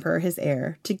named the emperor his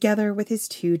heir, together with his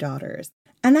 2 daughters.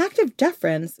 An act of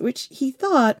deference which he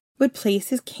thought would place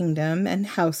his kingdom and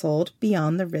household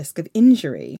beyond the risk of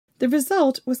injury. The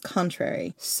result was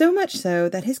contrary, so much so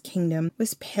that his kingdom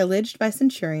was pillaged by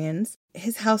centurions,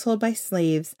 his household by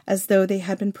slaves, as though they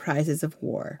had been prizes of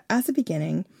war. As a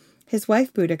beginning, his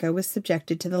wife Boudica was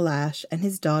subjected to the lash and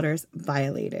his daughters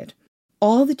violated.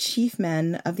 All the chief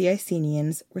men of the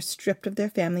Icenians were stripped of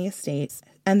their family estates,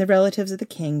 and the relatives of the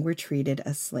king were treated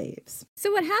as slaves.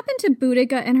 So what happened to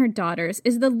Boudica and her daughters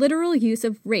is the literal use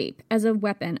of rape as a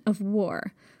weapon of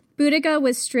war. Boudica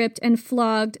was stripped and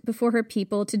flogged before her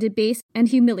people to debase and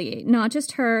humiliate not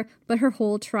just her, but her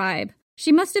whole tribe.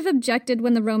 She must have objected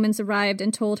when the Romans arrived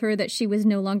and told her that she was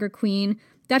no longer queen,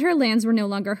 that her lands were no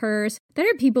longer hers, that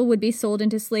her people would be sold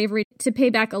into slavery to pay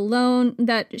back a loan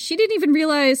that she didn't even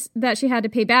realize that she had to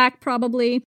pay back,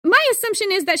 probably. My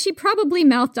assumption is that she probably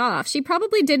mouthed off. She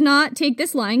probably did not take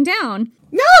this lying down.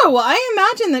 No, I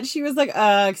imagine that she was like,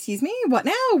 excuse me, what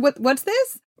now? What's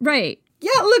this? Right.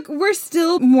 Yeah, look, we're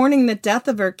still mourning the death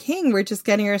of our king. We're just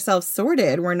getting ourselves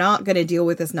sorted. We're not going to deal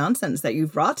with this nonsense that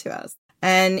you've brought to us.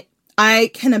 And I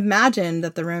can imagine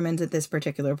that the Romans at this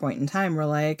particular point in time were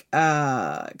like,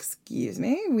 excuse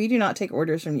me, we do not take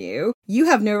orders from you. You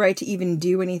have no right to even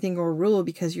do anything or rule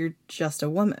because you're just a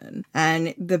woman.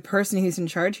 And the person who's in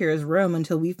charge here is Rome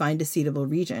until we find a suitable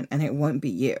regent, and it won't be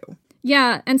you.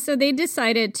 Yeah, and so they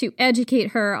decided to educate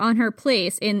her on her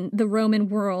place in the Roman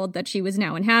world that she was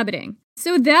now inhabiting.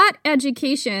 So that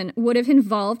education would have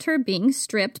involved her being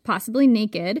stripped, possibly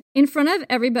naked, in front of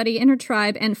everybody in her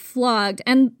tribe and flogged.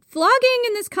 And flogging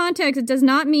in this context, it does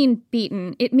not mean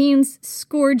beaten. It means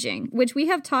scourging, which we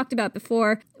have talked about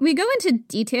before. We go into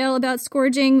detail about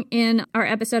scourging in our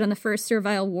episode on the First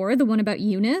Servile War, the one about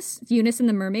Eunice and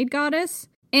the mermaid goddess.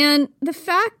 And the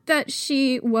fact that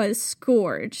she was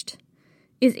scourged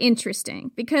is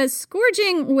interesting because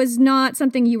scourging was not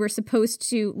something you were supposed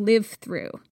to live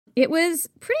through. It was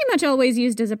pretty much always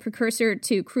used as a precursor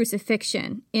to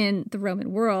crucifixion in the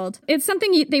Roman world. It's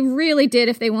something they really did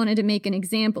if they wanted to make an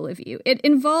example of you. It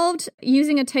involved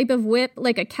using a type of whip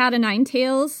like a cat o' nine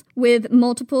tails with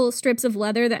multiple strips of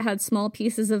leather that had small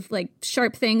pieces of like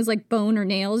sharp things like bone or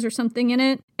nails or something in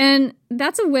it. And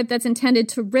that's a whip that's intended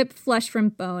to rip flesh from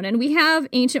bone. And we have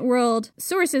ancient world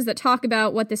sources that talk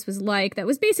about what this was like. That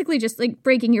was basically just like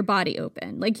breaking your body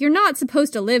open. Like you're not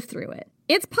supposed to live through it.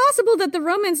 It's possible that the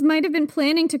Romans might have been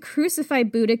planning to crucify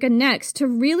Boudica next to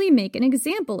really make an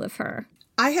example of her.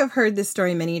 I have heard this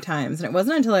story many times, and it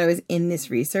wasn't until I was in this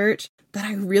research that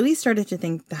I really started to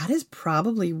think that is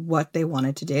probably what they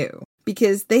wanted to do.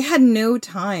 Because they had no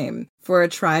time for a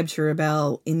tribe to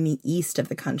rebel in the east of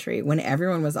the country when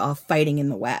everyone was off fighting in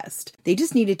the west. They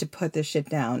just needed to put this shit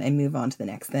down and move on to the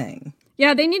next thing.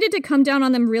 Yeah, they needed to come down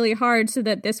on them really hard so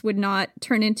that this would not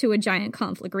turn into a giant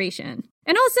conflagration.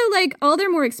 And also, like, all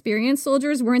their more experienced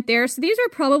soldiers weren't there, so these were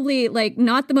probably, like,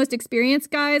 not the most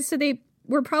experienced guys, so they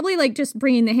were probably, like, just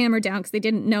bringing the hammer down because they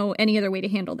didn't know any other way to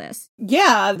handle this.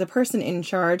 Yeah, the person in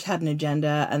charge had an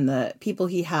agenda, and the people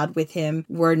he had with him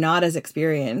were not as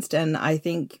experienced, and I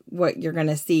think what you're going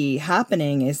to see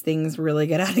happening is things really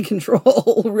get out of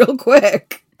control real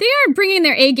quick. They aren't bringing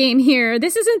their A-game here.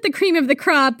 This isn't the cream of the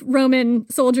crop Roman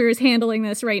soldiers handling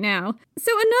this right now.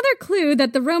 So another clue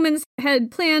that the Romans had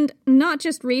planned not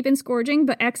just rape and scourging,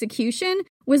 but execution,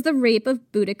 was the rape of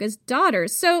Boudica's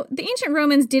daughters. So the ancient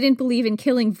Romans didn't believe in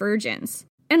killing virgins.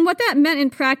 And what that meant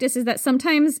in practice is that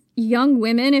sometimes young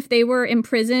women, if they were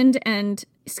imprisoned and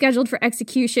scheduled for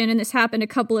execution, and this happened a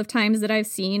couple of times that I've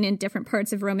seen in different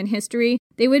parts of Roman history,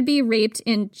 they would be raped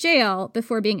in jail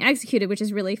before being executed, which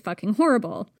is really fucking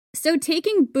horrible. So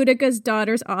taking Boudica's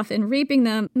daughters off and raping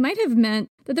them might have meant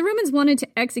that the Romans wanted to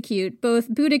execute both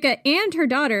Boudica and her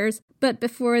daughters, but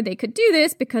before they could do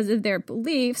this, because of their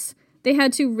beliefs, they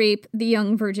had to rape the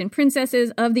young virgin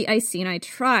princesses of the Iceni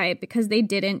tribe because they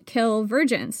didn't kill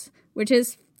virgins, which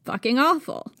is fucking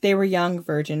awful. They were young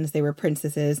virgins. They were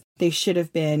princesses. They should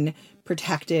have been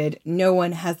protected. No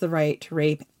one has the right to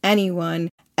rape anyone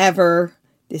ever.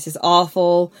 This is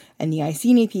awful. And the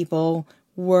Iceni people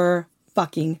were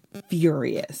fucking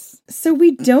furious. So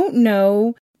we don't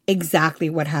know exactly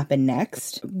what happened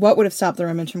next. What would have stopped the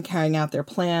Romans from carrying out their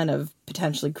plan of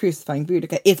potentially crucifying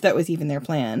Boudica, if that was even their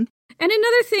plan? And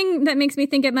another thing that makes me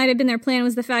think it might have been their plan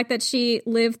was the fact that she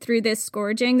lived through this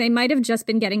scourging. They might have just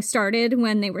been getting started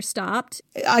when they were stopped.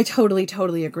 I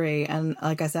totally agree. And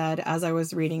like I said, as I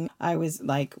was reading, I was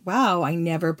like, wow, I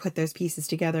never put those pieces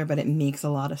together, but it makes a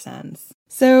lot of sense.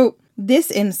 So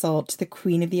this insult to the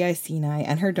Queen of the Iceni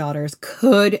and her daughters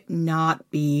could not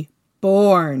be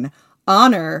borne.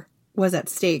 Honor was at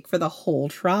stake for the whole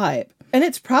tribe. And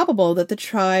it's probable that the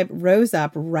tribe rose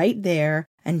up right there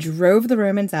and drove the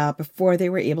Romans out before they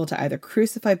were able to either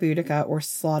crucify Boudica or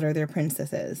slaughter their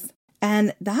princesses.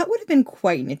 And that would have been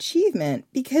quite an achievement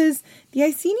because the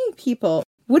Iceni people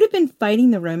would have been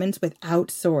fighting the Romans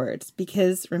without swords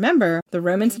because, remember, the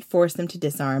Romans had forced them to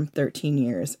disarm 13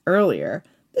 years earlier.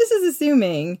 This is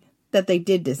assuming that they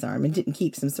did disarm and didn't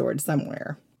keep some swords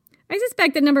somewhere. I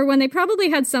suspect that, number one, they probably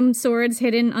had some swords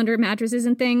hidden under mattresses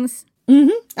and things.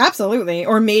 Mm-hmm. Absolutely.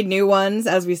 Or made new ones,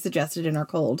 as we suggested in our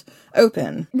cold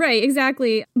open. Right,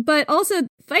 exactly. But also,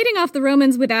 fighting off the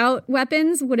Romans without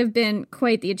weapons would have been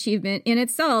quite the achievement in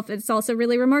itself. It's also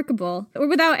really remarkable. Or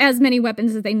without as many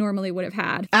weapons as they normally would have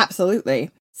had. Absolutely.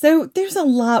 So there's a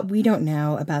lot we don't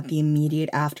know about the immediate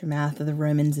aftermath of the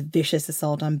Romans' vicious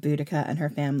assault on Boudica and her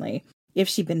family. If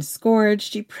she'd been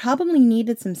scourged, she probably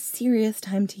needed some serious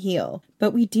time to heal.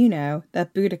 But we do know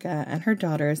that Boudica and her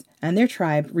daughters and their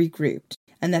tribe regrouped,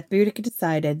 and that Boudica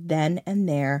decided then and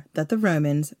there that the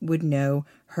Romans would know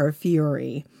her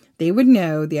fury. They would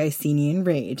know the Icenian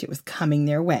rage. It was coming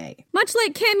their way. Much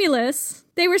like Camulus,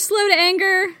 they were slow to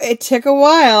anger. It took a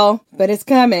while, but it's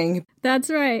coming. That's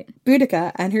right.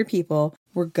 Boudica and her people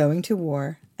were going to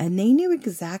war, and they knew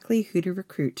exactly who to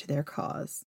recruit to their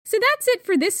cause. So that's it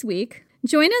for this week.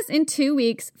 Join us in 2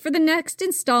 weeks for the next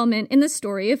installment in the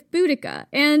story of Boudica.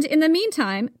 And in the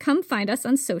meantime, come find us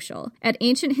on social at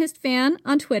Ancient Hist Fan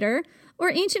on Twitter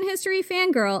or Ancient History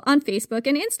Fangirl on Facebook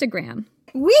and Instagram.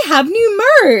 We have new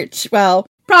merch! Well,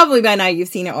 probably by now you've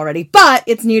seen it already, but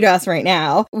it's new to us right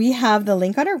now. We have the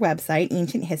link on our website,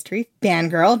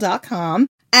 ancienthistoryfangirl.com.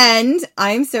 And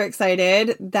I'm so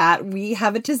excited that we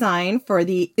have a design for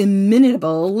the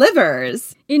inimitable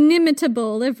livers.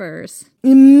 Inimitable livers.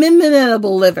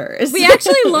 Inimitable livers. We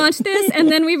actually launched this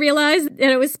and then we realized that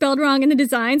it was spelled wrong in the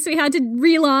design, so we had to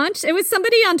relaunch. It was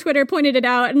somebody on Twitter pointed it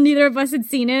out and neither of us had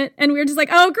seen it. And we were just like,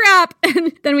 oh crap.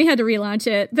 And then we had to relaunch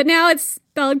it. But now it's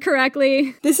spelled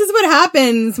correctly. This is what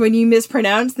happens when you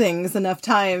mispronounce things enough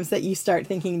times that you start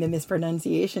thinking the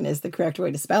mispronunciation is the correct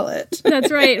way to spell it.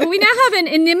 That's right. We now have an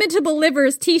Inimitable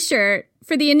Livers t-shirt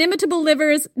for the Inimitable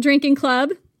Livers Drinking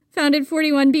Club, founded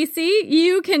 41 BC.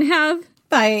 You can have...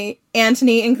 By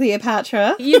Antony and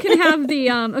Cleopatra. You can have the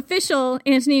official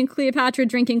Antony and Cleopatra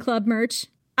Drinking Club merch.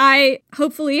 I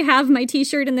hopefully have my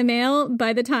t-shirt in the mail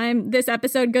by the time this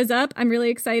episode goes up. I'm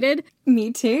really excited.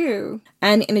 Me too.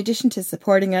 And in addition to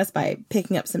supporting us by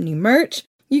picking up some new merch,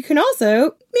 you can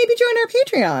also maybe join our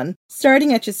Patreon.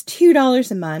 Starting at just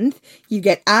 $2 a month, you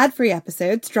get ad-free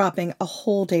episodes dropping a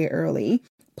whole day early,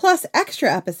 plus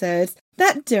extra episodes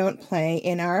that don't play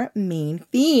in our main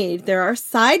feed. There are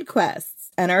side quests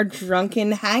and our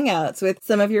drunken hangouts with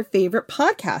some of your favorite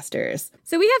podcasters.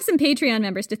 So we have some Patreon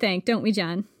members to thank, don't we,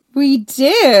 Jen? We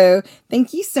do.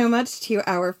 Thank you so much to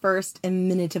our first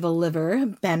inimitable liver,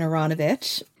 Ben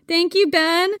Aronovich. Thank you,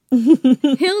 Ben.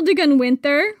 Hildegun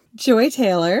Winther. Joy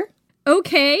Taylor.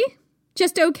 Okay.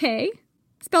 Just okay.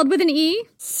 Spelled with an E.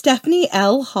 Stephanie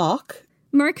L. Hawk.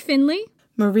 Mark Finley.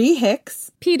 Marie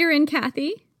Hicks. Peter and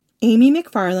Kathy. Amy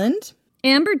McFarland.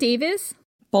 Amber Davis.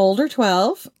 Boulder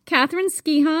 12. Catherine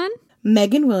Skihan.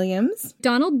 Megan Williams.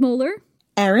 Donald Moeller.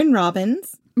 Erin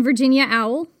Robbins. Virginia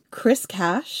Owl. Chris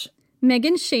Cash.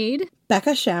 Megan Shade.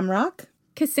 Becca Shamrock.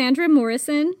 Cassandra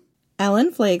Morrison.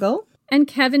 Ellen Flagel. And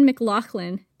Kevin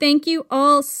McLaughlin. Thank you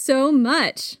all so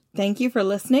much. Thank you for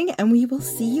listening, and we will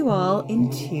see you all in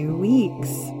 2 weeks.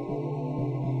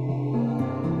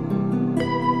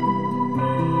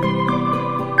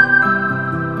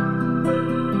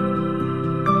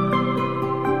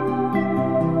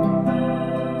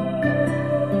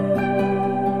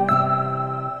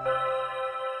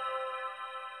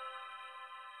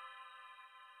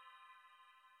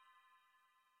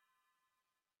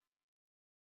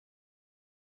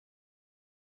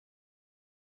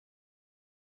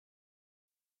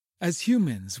 As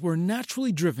humans, we're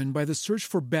naturally driven by the search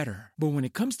for better. But when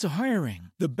it comes to hiring,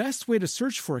 the best way to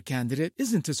search for a candidate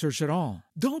isn't to search at all.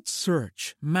 Don't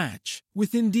search, match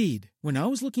with Indeed. When I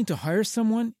was looking to hire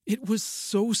someone, it was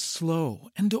so slow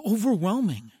and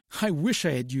overwhelming. I wish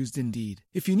I had used Indeed.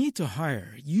 If you need to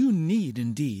hire, you need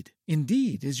Indeed.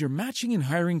 Indeed is your matching and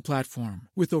hiring platform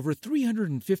with over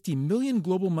 350 million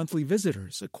global monthly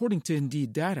visitors, according to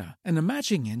Indeed data, and a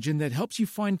matching engine that helps you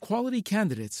find quality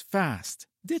candidates fast.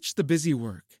 Ditch the busy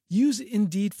work. Use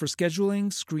Indeed for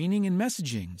scheduling, screening, and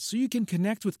messaging so you can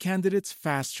connect with candidates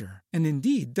faster. And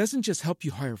Indeed doesn't just help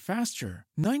you hire faster.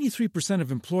 93%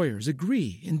 of employers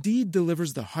agree Indeed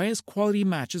delivers the highest quality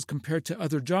matches compared to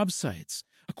other job sites,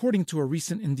 according to a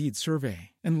recent Indeed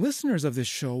survey. And listeners of this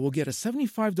show will get a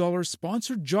 $75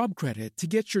 sponsored job credit to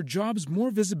get your jobs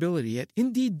more visibility at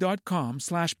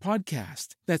Indeed.com/podcast.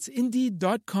 That's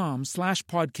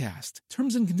Indeed.com/podcast.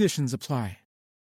 Terms and conditions apply.